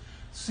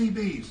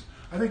 CBs.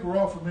 I think we're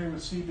all familiar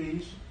with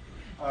CBs,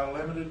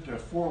 limited to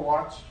 4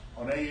 watts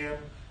on AM,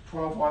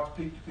 12 watts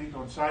peak to peak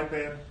on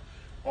sideband,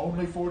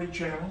 only 40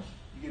 channels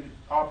you get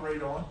to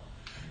operate on.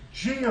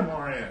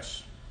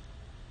 GMRS,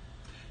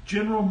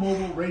 General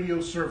Mobile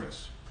Radio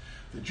Service.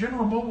 The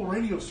General Mobile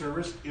Radio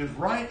Service is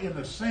right in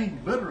the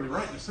same, literally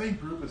right in the same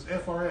group as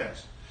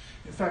FRS.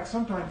 In fact,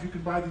 sometimes you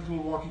can buy these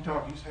little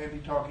walkie-talkies, handy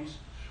talkies,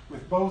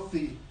 with both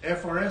the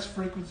FRS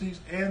frequencies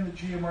and the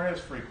GMRS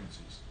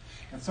frequencies.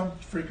 And some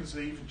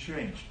frequencies even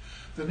changed.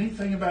 The neat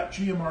thing about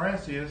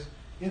GMRS is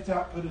its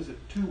output is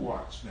at 2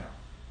 watts now.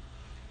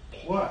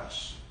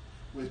 Plus,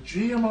 with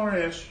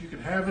GMRS, you can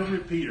have a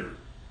repeater.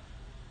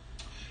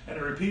 And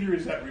a repeater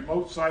is that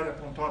remote site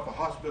up on top of a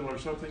hospital or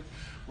something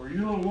where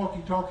your little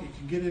walkie-talkie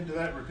can get into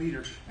that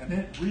repeater and then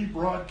it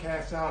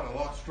rebroadcasts out a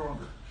lot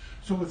stronger.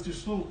 So with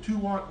this little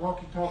 2-watt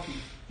walkie-talkie,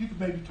 you can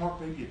maybe talk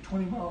a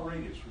 20-mile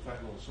radius with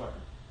that little sucker.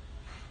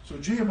 So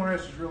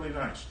GMRS is really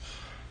nice.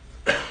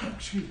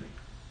 Excuse me.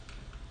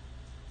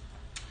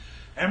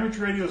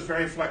 Amateur radio is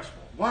very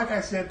flexible. Like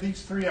I said,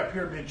 these 3 up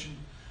here mentioned,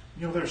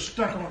 they're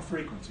stuck on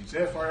frequencies.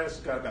 FRS has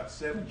got about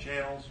 7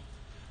 channels,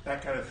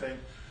 that kind of thing.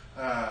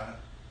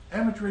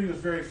 Amateur radio is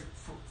very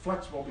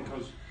flexible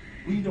because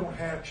we don't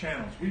have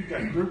channels. We've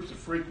got groups of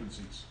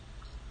frequencies.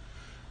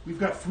 We've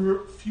got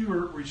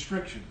fewer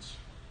restrictions.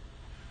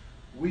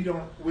 We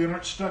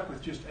aren't stuck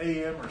with just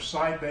AM or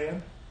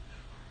sideband.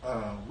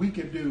 We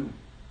can do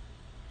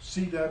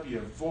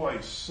CW,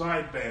 voice,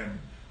 sideband,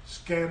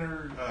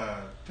 scanner,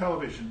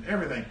 television,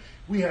 everything.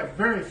 We have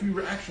very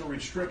few actual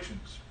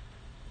restrictions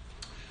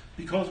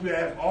because we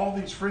have all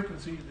these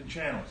frequencies and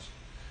channels.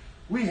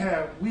 We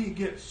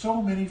get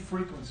so many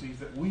frequencies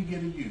that we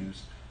get to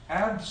use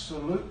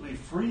absolutely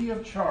free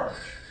of charge.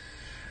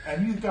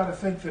 And you've got to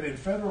think that in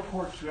federal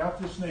courts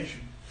throughout this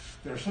nation,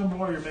 there's some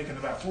lawyer making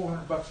about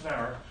 $400 an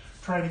hour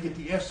trying to get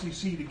the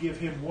FCC to give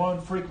him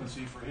 1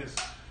 frequency for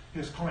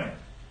his claim.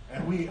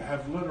 And we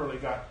have literally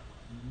got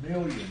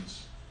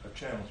millions of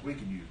channels we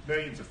can use,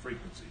 millions of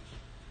frequencies.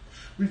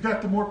 We've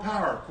got the more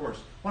power, of course.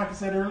 Like I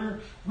said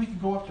earlier, we can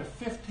go up to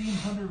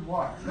 1,500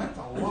 watts. That's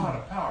a lot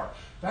of power.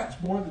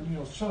 That's more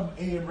than some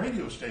AM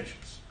radio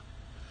stations.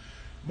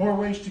 More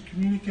ways to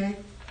communicate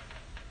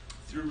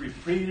through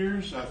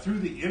repeaters, through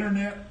the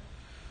internet.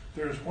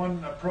 There's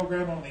one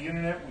program on the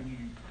internet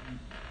when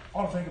I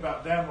want to think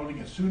about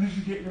downloading. As soon as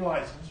you get your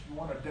license, you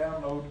want to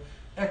download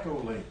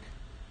Echolink.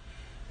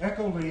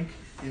 Echolink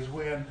is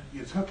when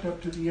it's hooked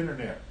up to the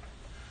internet.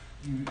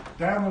 You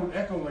download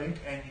Echolink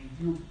and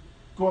you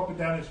go up and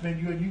down this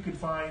menu and you can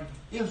find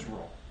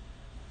Israel.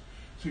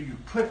 So you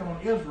click on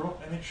Israel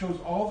and it shows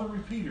all the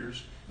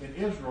repeaters in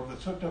Israel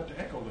that's hooked up to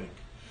Echolink.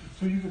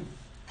 So you can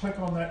click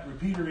on that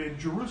repeater in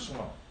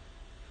Jerusalem.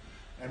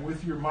 And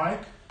with your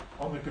mic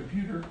on the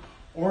computer,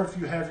 or if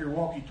you have your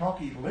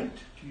walkie-talkie linked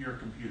to your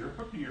computer,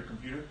 hooked to your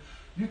computer,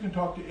 you can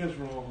talk to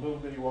Israel on a little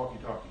bitty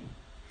walkie-talkie.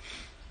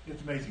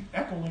 It's amazing.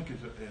 Echolink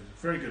is a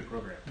very good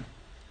program.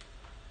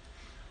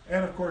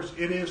 And of course,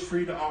 it is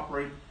free to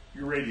operate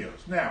your radios.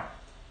 Now,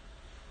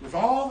 with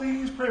all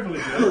these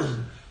privileges,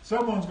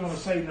 someone's going to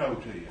say no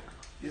to you.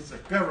 It's a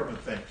government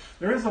thing.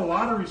 There is a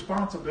lot of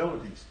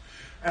responsibilities.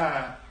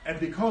 And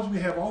because we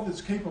have all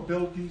these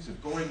capabilities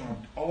of going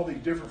on all these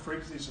different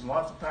frequencies and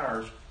lots of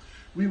powers,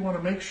 we want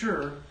to make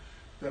sure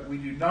that we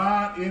do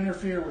not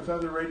interfere with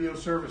other radio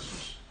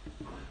services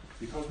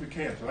because we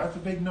can. So that's a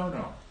big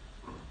no-no.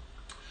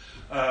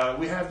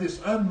 We have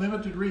this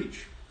unlimited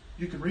reach.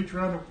 You can reach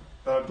around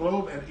the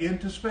globe and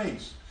into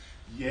space.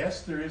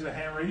 Yes, there is a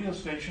ham radio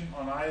station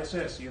on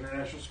ISS, the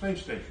International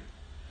Space Station.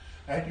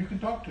 And you can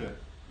talk to it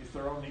if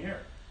they're on the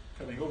air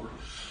coming over.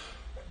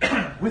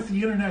 With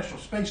the International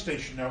Space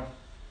Station, though,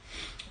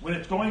 when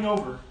it's going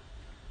over,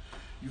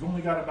 you've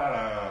only got about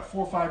a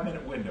 4 or 5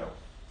 minute window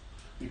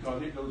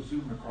because it goes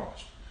zooming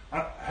across.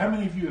 How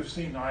many of you have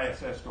seen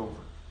ISS go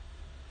over?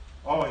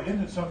 Oh,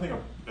 isn't it something?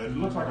 It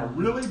looks like a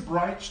really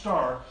bright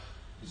star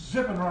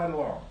zipping right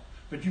along,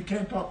 but you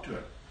can't talk to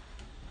it.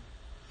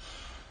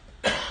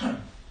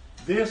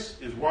 This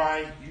is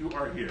why you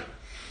are here.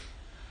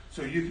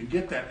 So you can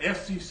get that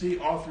FCC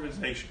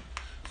authorization.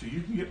 So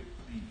you can get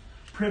the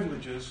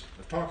privileges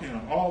of talking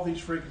on all these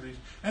frequencies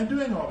and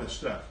doing all this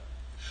stuff.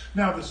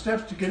 Now, the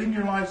steps to getting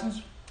your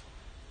license,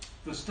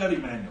 the study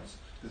manuals.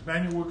 This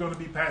manual we're going to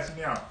be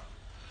passing out.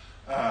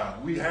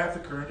 We have the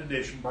current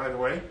edition, by the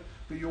way,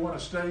 but you want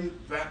to study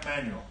that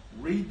manual.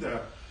 Read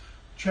the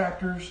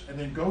chapters and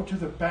then go to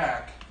the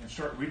back and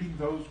start reading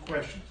those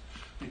questions.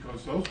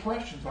 Because those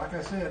questions, like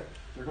I said,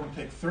 they're going to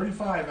take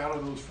 35 out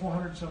of those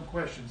 400 and some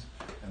questions,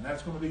 and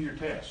that's going to be your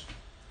test.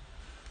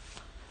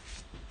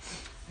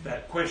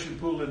 That question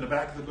pool in the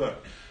back of the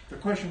book. The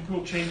question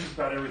pool changes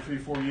about every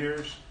 3-4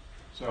 years.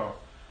 So,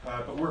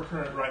 but we're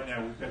current right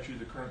now. We've got you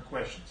the current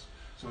questions.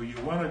 So you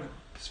want to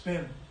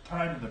spend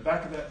time in the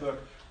back of that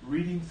book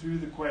reading through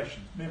the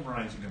questions,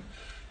 memorizing them.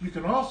 You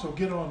can also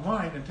get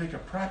online and take a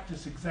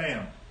practice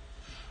exam.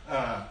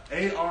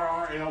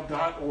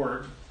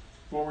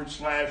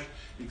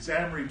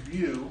 ARRL.org/exam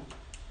review,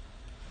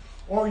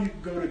 or you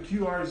can go to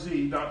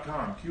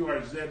QRZ.com,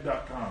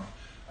 QRZ.com.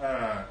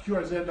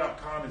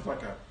 QRZ.com is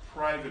like a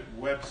private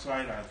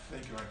website, I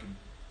think I can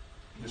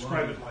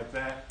describe it like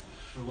that.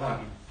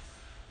 Then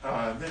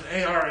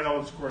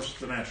ARRL is, of course,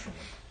 the national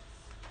one.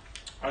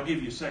 I'll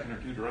give you a second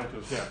or two to write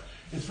those down.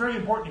 It's very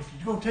important. If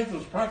you go take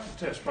those practice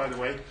tests, by the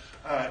way,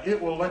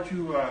 it will let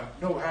you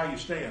know how you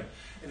stand.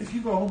 And if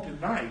you go home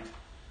tonight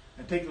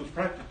and take those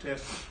practice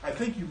tests, I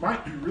think you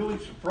might be really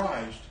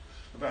surprised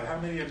about how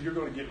many of them you're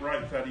going to get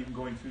right without even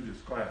going through this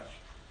class.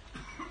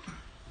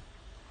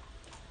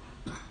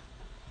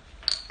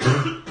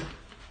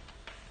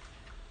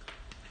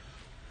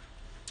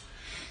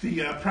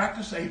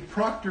 Practice a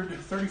proctored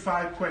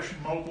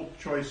 35-question multiple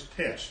choice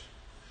test.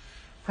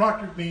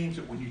 Proctored means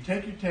that when you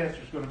take your test,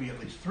 there's going to be at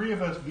least 3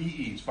 of us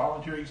VEs,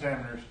 volunteer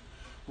examiners,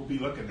 will be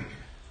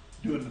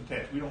doing the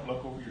test. We don't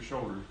look over your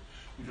shoulders.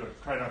 We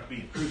try not to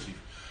be intrusive.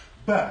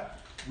 But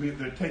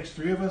it takes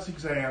 3 of us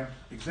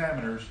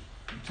examiners.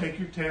 You take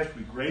your test,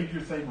 we grade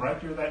your thing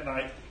right there that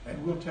night,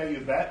 and we'll tell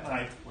you that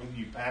night whether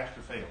you passed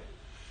or failed.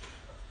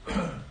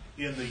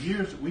 In the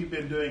years that we've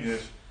been doing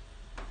this,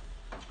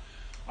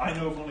 I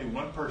know of only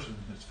one person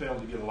that's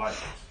failed to get a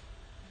license.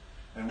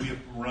 And we have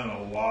run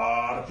a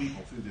lot of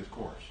people through this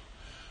course.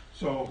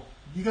 So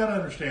you got to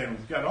understand,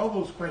 we've got all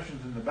those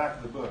questions in the back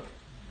of the book.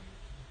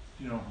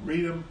 You know,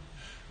 read them.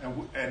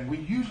 And we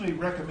usually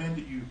recommend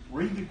that you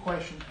read the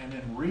question and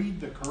then read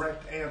the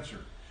correct answer.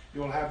 It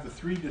will have the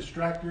 3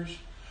 distractors.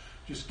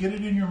 Just get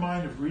it in your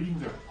mind of reading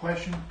the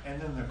question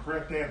and then the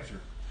correct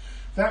answer.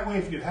 That way,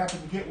 if you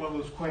happen to get one of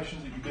those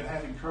questions that you've been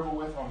having trouble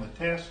with on the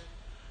test,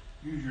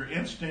 use your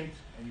instinct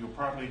and you'll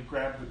probably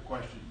grab the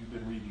question you've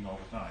been reading all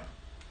the time.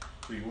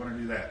 So you want to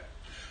do that.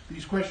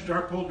 These questions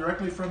are pulled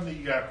directly from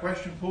the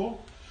question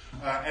pool,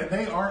 and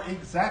they are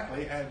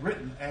exactly as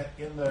written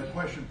in the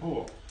question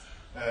pool.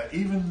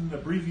 Even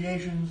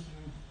abbreviations,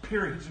 and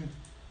periods, and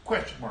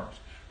question marks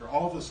are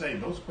all the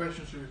same. Those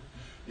questions are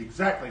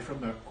exactly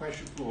from the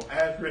question pool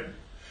as written.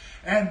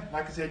 And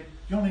like I said,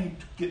 you only need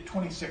to get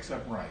 26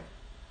 of them right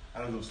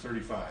out of those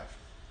 35.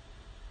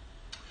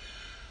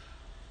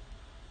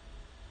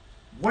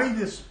 The way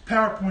this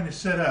PowerPoint is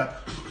set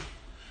up,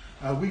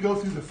 we go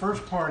through the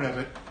first part of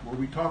it where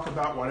we talk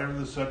about whatever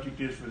the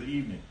subject is for the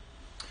evening.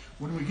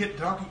 When we get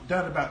done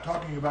about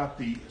talking about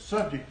the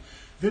subject,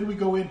 then we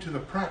go into the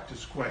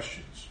practice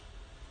questions.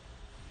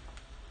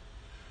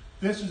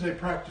 This is a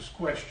practice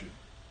question.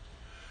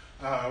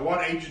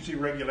 What agency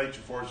regulates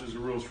and enforces the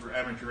rules for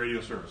amateur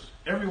radio service?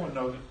 Everyone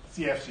knows it's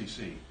the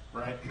FCC,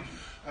 right?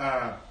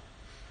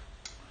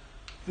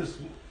 This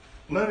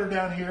letter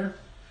down here,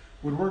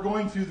 when we're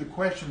going through the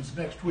questions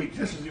next week,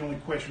 this is the only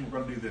question we're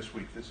going to do this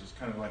week. This is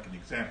kind of like an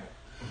example.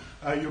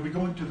 You'll be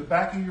going to the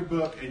back of your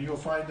book and you'll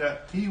find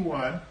that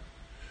T1,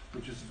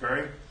 which is the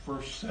very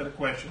first set of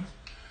questions,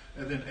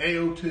 and then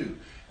AO2.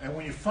 And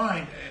when you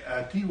find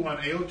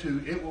T1,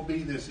 AO2, it will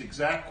be this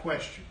exact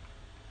question.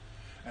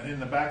 And in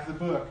the back of the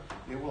book,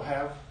 it will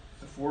have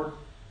the 4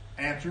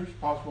 answers,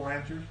 possible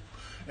answers.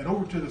 And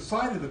over to the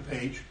side of the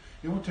page,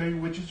 it will tell you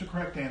which is the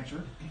correct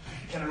answer.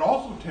 And it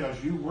also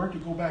tells you where to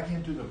go back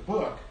into the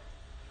book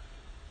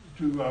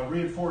to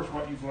reinforce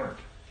what you've learned.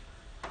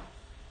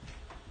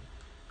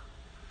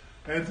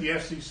 At the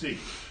FCC.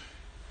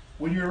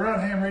 When you're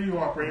around ham radio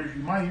operators,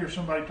 you might hear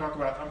somebody talk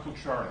about Uncle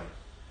Charlie.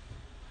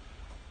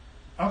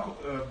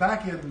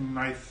 Back in,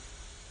 I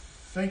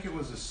think it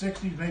was the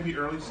 60s, maybe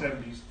early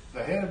 70s,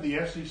 the head of the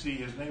FCC,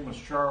 his name was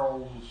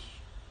Charles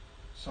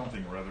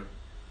something or other,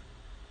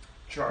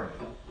 Charlie.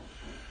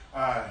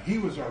 He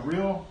was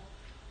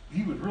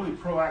really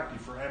proactive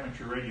for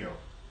amateur radio.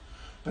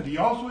 But he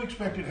also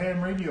expected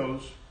ham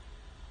radios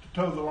to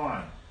toe the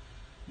line.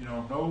 You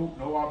know,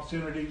 no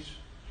obscenities,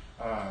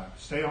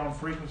 stay on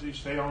frequency,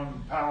 stay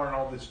on power and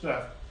all this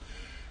stuff.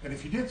 And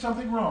if you did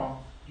something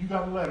wrong, you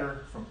got a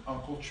letter from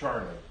Uncle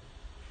Charlie.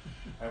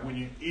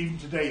 And even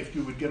today, if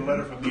you would get a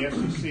letter from the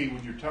FCC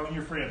when you're telling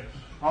your friend,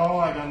 oh,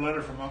 I got a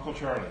letter from Uncle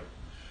Charlie.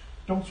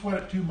 Don't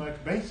sweat it too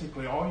much.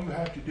 Basically, all you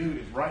have to do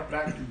is write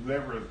back to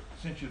whoever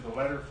sent you the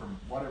letter from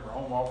whatever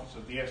home office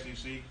of the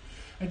FCC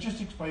and just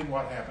explain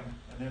what happened,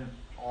 and then it's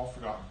all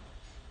forgotten.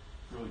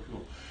 Really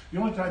cool. The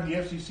only time the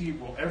FCC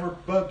will ever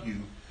bug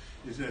you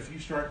is if you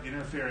start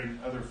interfering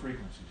other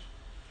frequencies.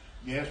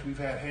 Yes, we've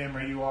had ham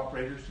radio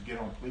operators to get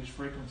on police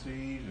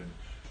frequencies and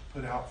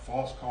put out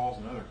false calls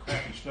and other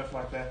crappy stuff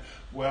like that.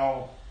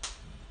 Well,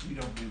 we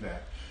don't do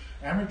that.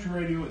 Amateur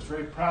radio is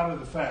very proud of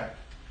the fact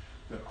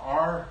that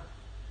our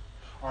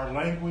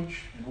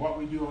language and what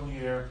we do on the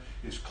air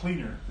is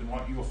cleaner than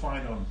what you will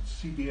find on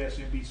CBS,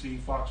 NBC,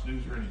 Fox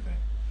News, or anything.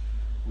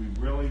 We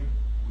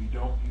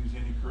don't use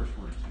any curse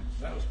words.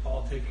 That was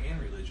politics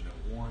and religion at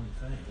one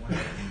thing.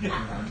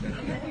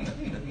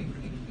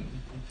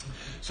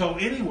 So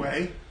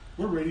anyway,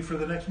 we're ready for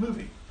the next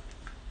movie.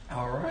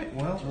 All right,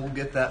 well, we'll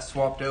get that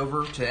swapped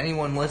over. To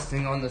anyone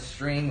listening on the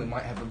stream, we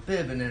might have a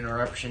bit of an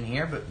interruption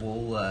here, but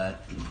we'll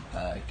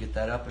get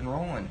that up and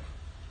rolling.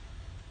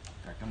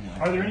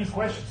 Are there any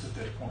questions at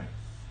this point?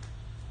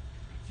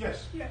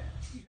 Yes? Yeah.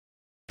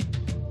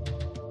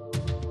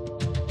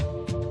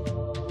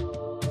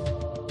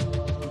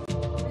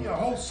 A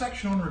whole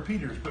section on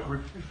repeaters, but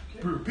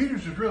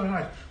repeaters is really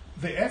nice.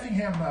 The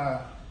Effingham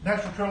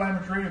National Trail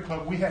Amateur Radio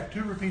Club, we have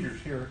 2 repeaters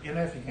here in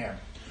Effingham.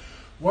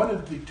 One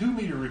is the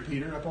 2-meter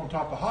repeater up on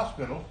top of the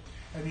hospital,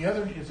 and the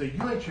other is a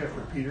UHF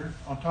repeater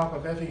on top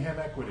of Effingham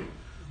Equity.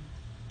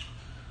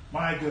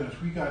 My goodness,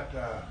 we got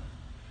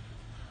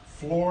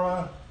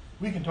Flora.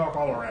 We can talk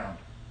all around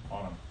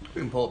on them.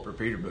 We can pull up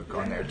repeater book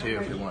on there too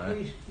if you want to.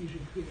 Use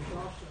repeaters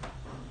also.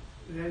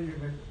 But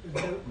then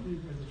the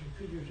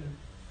repeaters and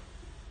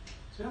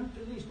some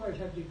police cars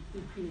have the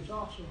repeaters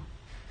also.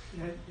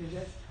 Does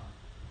that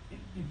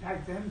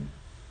impact them?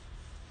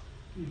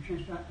 You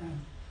transfer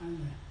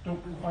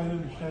Don't quite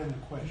understand the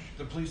question.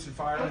 The police and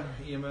fire,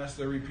 EMS,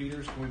 their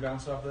repeaters, can we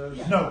bounce off those?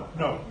 Yeah.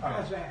 No.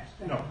 That's fast.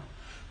 No.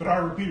 But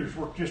our repeaters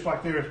work just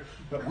like theirs,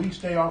 but we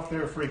stay off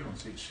their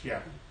frequencies. Yeah,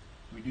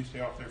 we do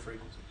stay off their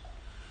frequencies.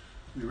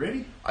 We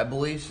ready? I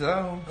believe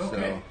so.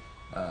 Okay.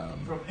 So,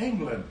 from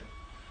England.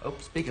 Oh,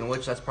 speaking of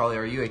which, that's probably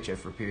our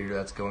UHF repeater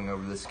that's going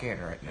over the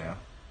scanner right now.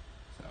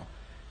 So,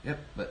 yep.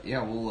 But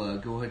yeah, we'll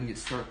go ahead and get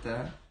started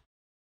that.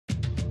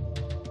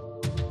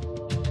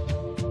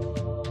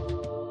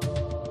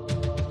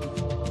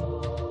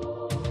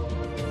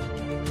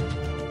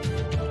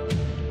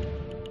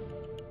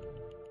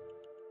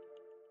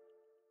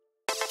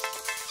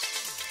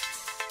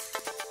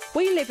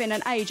 We live in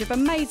an age of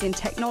amazing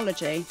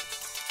technology.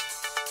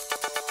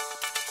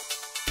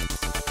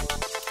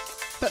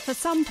 But for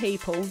some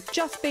people,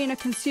 just being a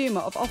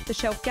consumer of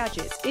off-the-shelf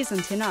gadgets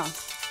isn't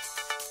enough.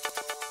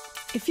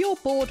 If you're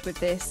bored with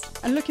this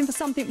and looking for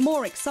something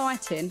more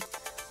exciting,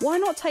 why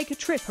not take a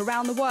trip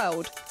around the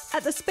world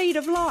at the speed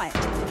of light?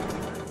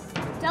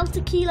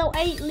 Delta Kilo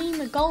 8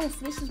 Lima Golf,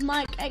 this is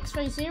Mike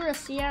X-Ray 0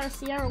 Sierra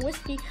Sierra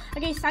Whiskey.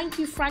 Okay, thank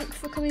you Frank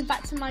for coming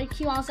back to my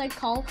QRZ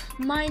call.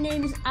 My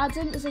name is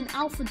Adam, as in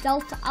Alpha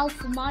Delta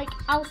Alpha Mike,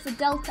 Alpha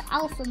Delta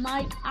Alpha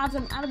Mike,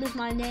 Adam is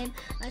my name.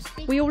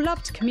 We all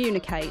love to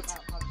communicate.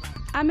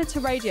 Amateur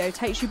radio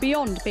takes you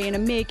beyond being a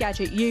mere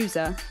gadget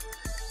user.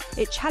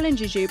 It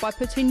challenges you by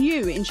putting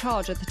you in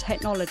charge of the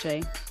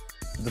technology.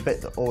 The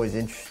bit that always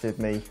interested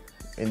me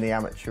in the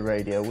amateur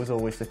radio was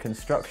always the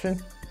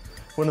construction.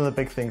 One of the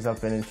big things I've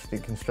been interested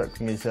in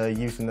constructing is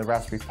using the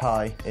Raspberry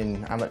Pi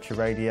in amateur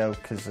radio,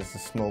 because as a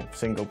small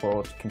single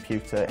board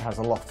computer it has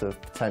a lot of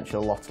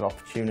potential, a lot of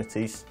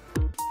opportunities.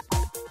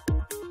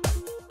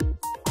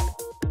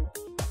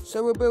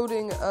 So we're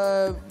building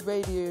a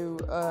radio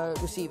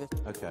receiver.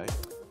 Okay.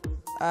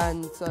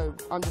 And so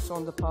I'm just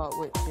on the part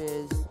which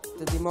is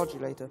the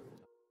demodulator.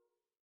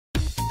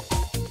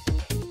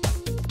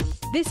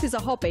 This is a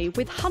hobby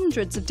with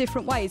hundreds of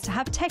different ways to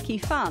have techie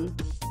fun.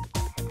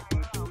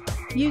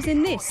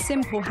 Using this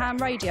simple ham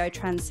radio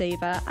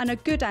transceiver and a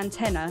good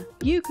antenna,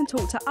 you can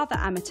talk to other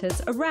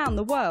amateurs around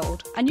the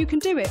world, and you can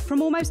do it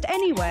from almost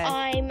anywhere.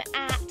 I'm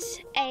at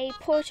a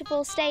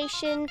portable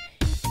station.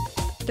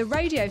 The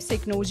radio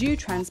signals you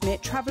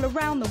transmit travel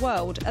around the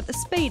world at the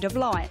speed of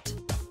light.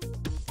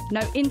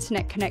 No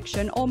internet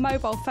connection or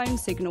mobile phone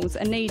signals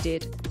are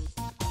needed.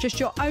 Just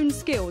your own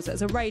skills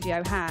as a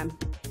radio ham.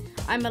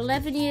 I'm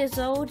 11 years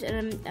old and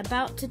I'm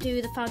about to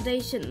do the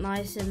foundation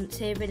licence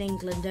here in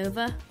England.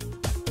 Over.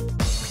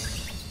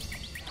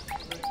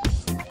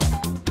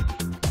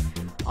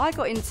 I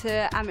got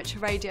into amateur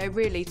radio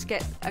really to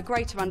get a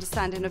greater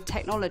understanding of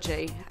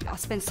technology. I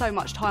spend so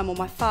much time on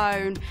my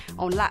phone,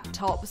 on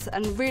laptops,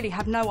 and really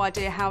have no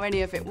idea how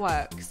any of it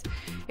works.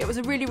 It was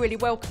a really, really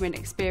welcoming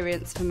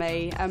experience for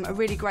me, a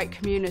really great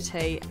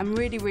community, and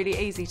really, really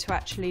easy to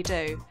actually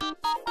do.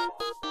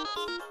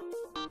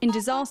 In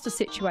disaster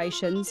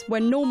situations,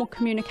 when normal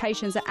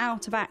communications are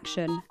out of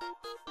action,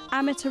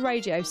 amateur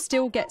radio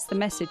still gets the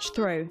message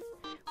through,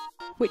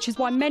 which is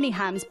why many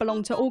hams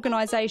belong to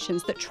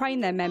organisations that train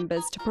their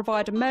members to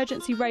provide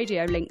emergency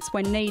radio links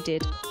when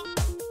needed.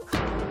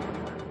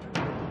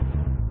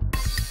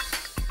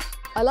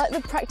 I like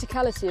the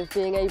practicality of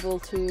being able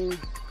to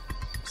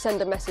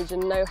send a message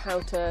and know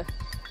how to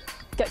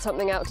get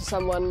something out to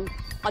someone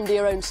under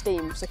your own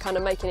steam, so kind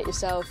of making it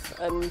yourself.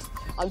 And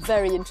I'm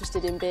very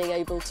interested in being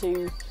able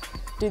to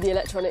do the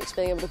electronics,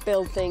 being able to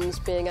build things,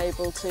 being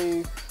able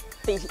to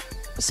be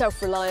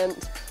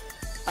self-reliant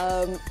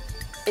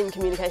in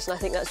communication. I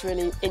think that's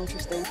really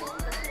interesting.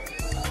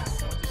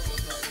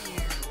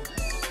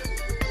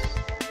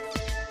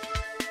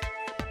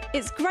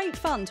 It's great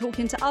fun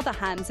talking to other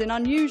hams in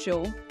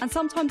unusual and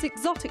sometimes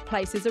exotic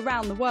places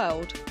around the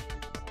world.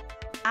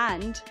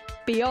 And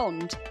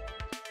beyond.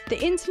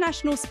 The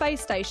International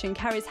Space Station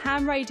carries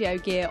ham radio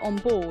gear on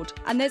board,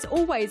 and there's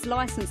always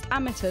licensed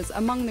amateurs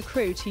among the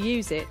crew to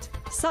use it,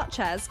 such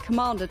as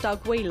Commander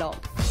Doug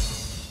Wheelock.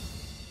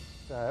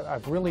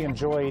 I've really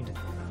enjoyed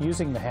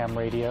using the ham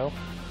radio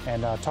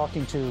and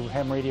talking to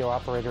ham radio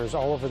operators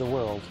all over the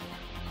world.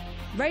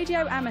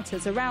 Radio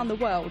amateurs around the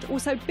world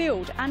also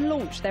build and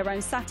launch their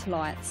own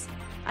satellites,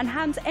 and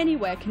hams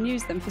anywhere can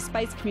use them for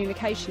space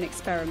communication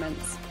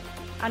experiments.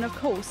 And of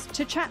course,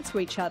 to chat to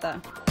each other.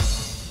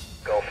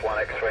 Golf 1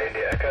 X-ray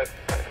India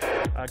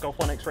Echo. Golf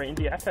 1 X-ray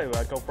India Echo,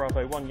 Golf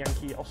Bravo 1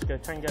 Yankee Oscar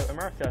Tango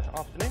America.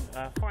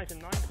 Afternoon, 5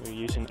 and 9. We're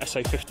using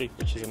SA50,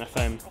 which is an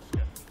FM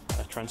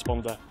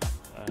transponder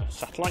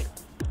satellite,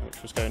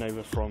 which was going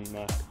over from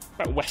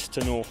about west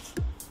to north,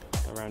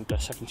 around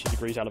 70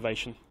 degrees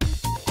elevation.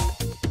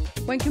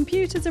 When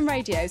computers and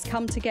radios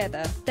come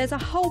together, there's a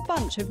whole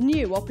bunch of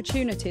new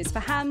opportunities for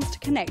hams to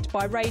connect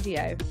by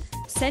radio,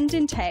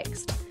 sending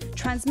text,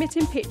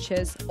 transmitting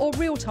pictures or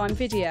real-time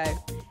video,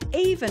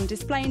 even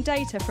displaying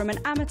data from an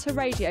amateur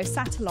radio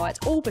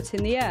satellite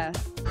orbiting the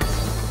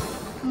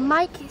Earth.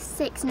 Mike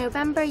 6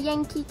 November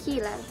Yankee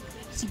Kilo.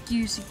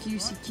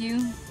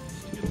 CQ,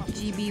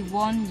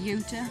 GB1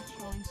 Utah.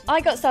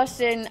 I got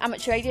started in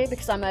amateur radio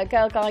because I'm a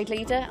Girl Guide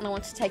leader and I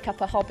wanted to take up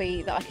a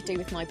hobby that I could do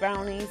with my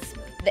brownies.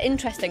 The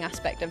interesting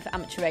aspect of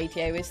amateur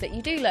radio is that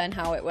you do learn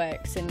how it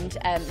works, and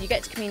you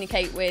get to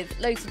communicate with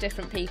loads of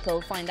different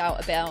people, find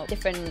out about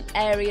different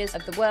areas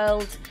of the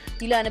world.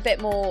 You learn a bit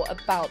more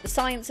about the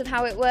science of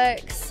how it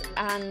works,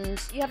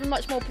 and you have a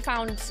much more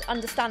profound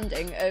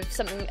understanding of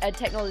a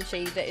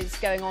technology that is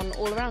going on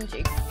all around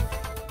you.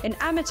 In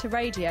amateur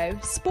radio,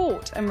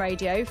 sport and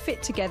radio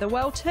fit together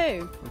well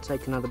too. I'll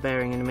take another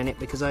bearing in a minute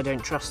because I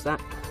don't trust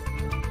that.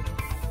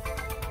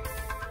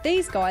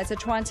 These guys are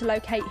trying to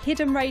locate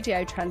hidden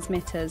radio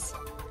transmitters,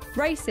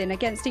 racing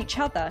against each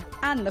other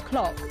and the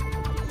clock.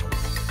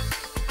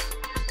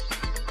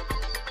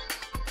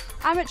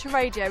 Amateur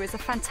radio is a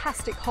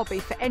fantastic hobby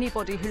for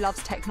anybody who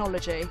loves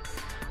technology.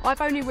 I've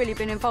only really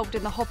been involved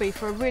in the hobby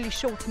for a really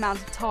short amount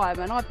of time,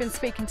 and I've been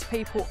speaking to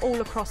people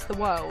all across the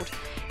world.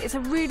 It's a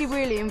really,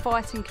 really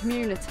inviting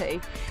community.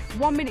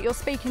 One minute you're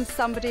speaking to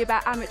somebody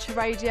about amateur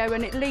radio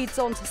and it leads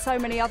on to so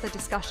many other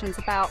discussions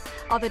about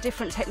other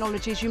different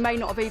technologies you may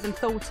not have even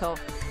thought of.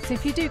 So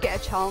if you do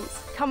get a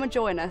chance, come and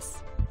join us.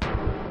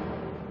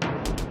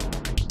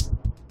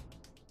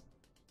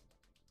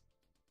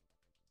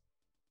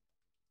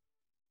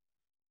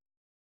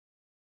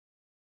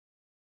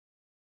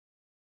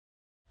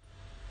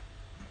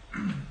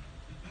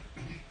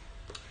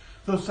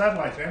 Those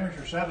satellites,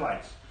 amateur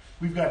satellites,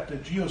 we've got the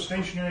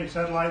geostationary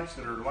satellites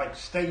that are like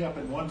staying up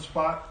in one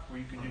spot where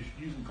you can just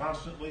use them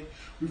constantly.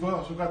 We've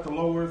also got the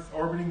low Earth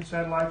orbiting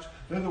satellites.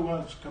 They're the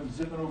ones that come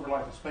zipping over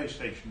like the space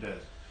station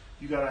does.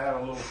 You got to have a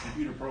little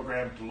computer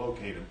program to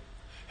locate them.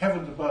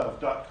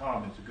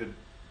 Heavensabove.com is a good,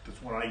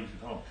 that's one I use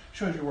at home.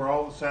 Shows you where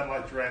all the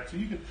satellites are at, so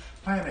you can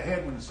plan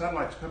ahead when the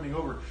satellite's coming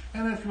over.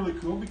 And that's really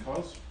cool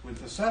because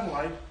with the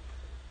satellite,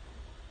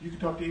 you can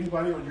talk to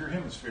anybody on your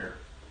hemisphere.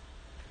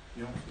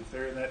 You know, if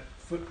they're in that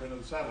footprint of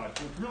the satellite.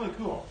 So it's really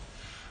cool.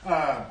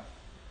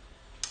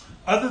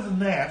 Other than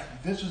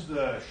that, this is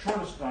the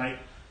shortest night.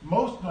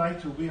 Most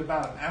nights will be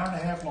about an hour and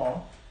a half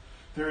long.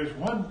 There is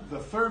one, the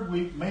third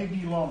week may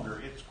be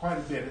longer. It's quite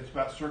a bit. It's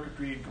about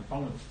circuitry and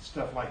components and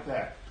stuff like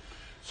that.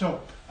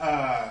 So,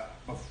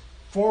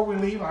 before we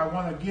leave, I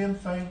want to again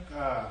thank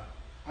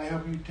I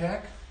Help You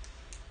Tech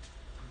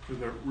for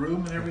the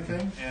room and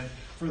everything, and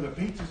for the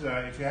pizzas.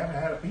 If you haven't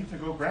had a pizza,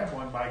 go grab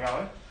one, by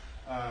golly.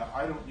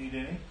 I don't need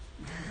any.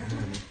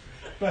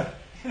 But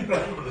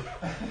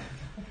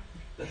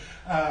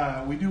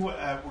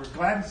anyway, we're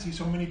glad to see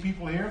so many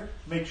people here.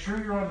 Make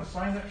sure you're on the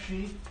sign-up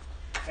sheet.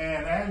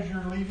 And as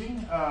you're leaving,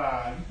 you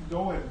can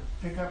go and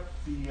pick up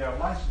the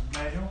license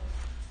manual,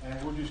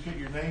 and we'll just get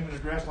your name and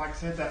address. Like I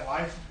said, that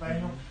license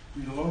manual,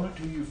 we loan it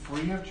to you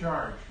free of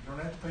charge. You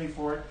don't have to pay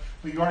for it,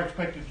 but you are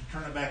expected to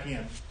turn it back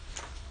in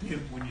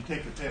when you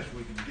take the test.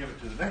 We can give it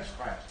to the next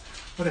class.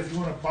 But if you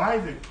want to buy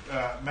the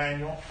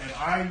manual, and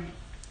I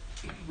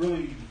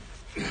really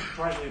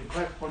try to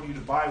impress upon you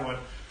to buy one,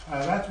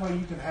 that's why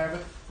you can have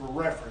it for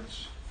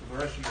reference for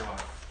the rest of your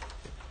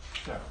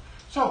life.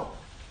 So.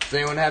 Does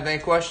anyone have any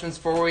questions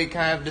before we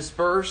kind of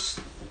disperse?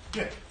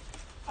 Yeah.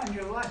 On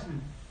your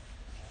license,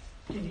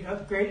 can you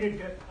upgrade it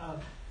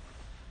to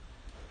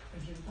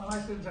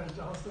license as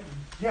the whole thing?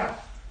 Yeah.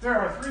 There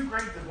are 3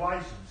 grades of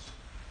license.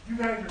 You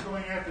guys are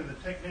going after the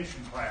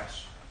technician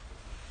class.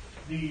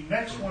 The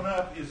next one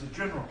up is the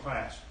general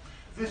class.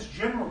 This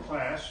general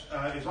class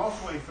is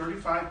also a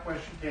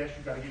 35-question test.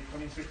 You've got to get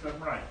 26 of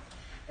them right.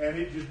 And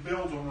it just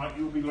builds on what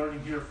you'll be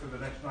learning here for the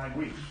next 9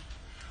 weeks.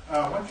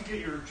 Once you get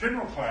your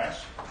general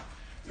class,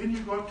 then you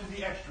go up to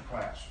the extra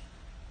class.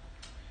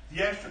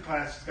 The extra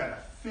class has got a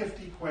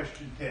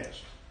 50-question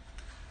test,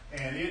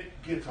 and it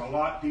gets a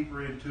lot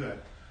deeper into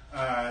it.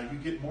 You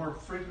get more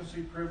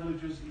frequency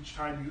privileges each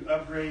time you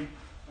upgrade.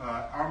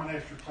 I'm an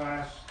extra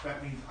class.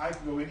 That means I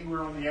can go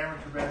anywhere on the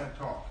amateur band and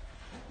talk.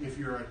 If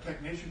you're a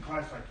technician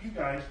class like you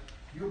guys,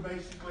 you'll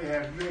basically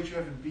have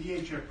UHF and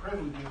VHF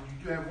privileges.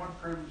 You do have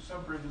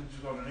some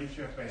privileges on an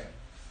HF band.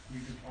 You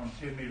can, on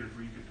 10 meters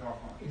where you can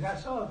talk on. Because I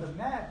saw the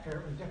map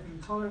there with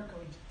different color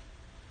codes.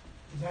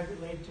 Is that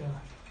related to?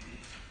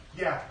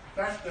 Yeah,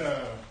 that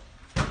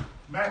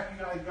map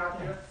you guys got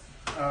there,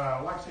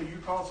 like I said, your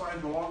call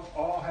signs will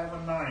all have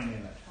a 9 in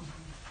it.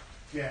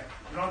 Yeah,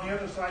 and on the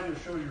other side it'll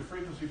show your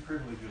frequency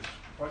privileges,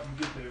 what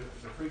you get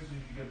the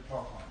frequencies you get to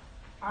talk on.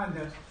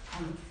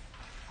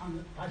 On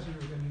the license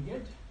you're going to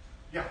get?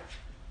 Yeah.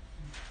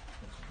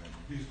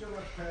 Do you still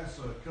have to pass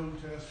a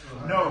code test for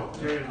the No,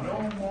 there is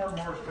no more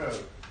Morse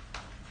code.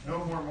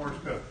 No more Morse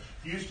code.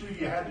 Used to,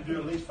 you had to do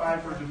at least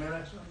 5 words a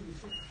minute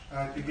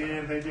to get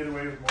in. They did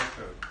away with Morse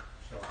code.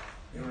 So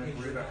you don't have to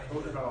worry about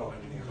code at all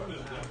anymore. What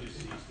does WC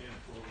stand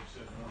for when you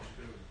said Morse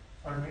code?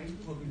 Pardon me?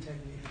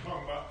 You're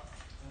talking about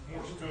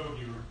Morse code,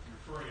 you're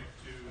referring it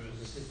to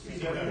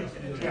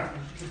as yeah,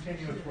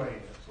 continuous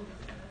wave.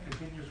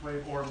 Continuous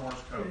wave or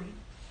Morse code.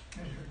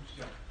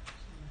 Yeah.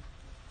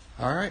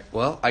 All right.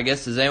 Well, I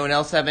guess, does anyone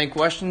else have any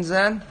questions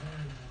then?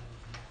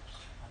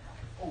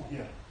 Oh,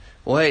 yeah.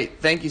 Well, hey,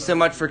 thank you so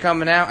much for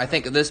coming out. I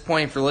think at this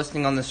point, if you're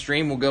listening on the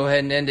stream, we'll go ahead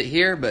and end it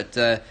here. But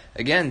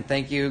again,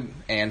 thank you,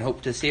 and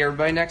hope to see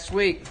everybody next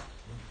week.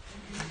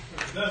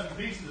 a dozen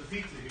pieces of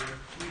pizza here.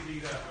 Please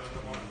eat up.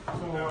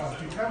 So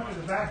if you come to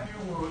the vacuum,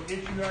 we'll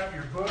issue out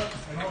your book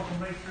and also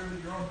make sure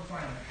that you're on the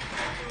planet.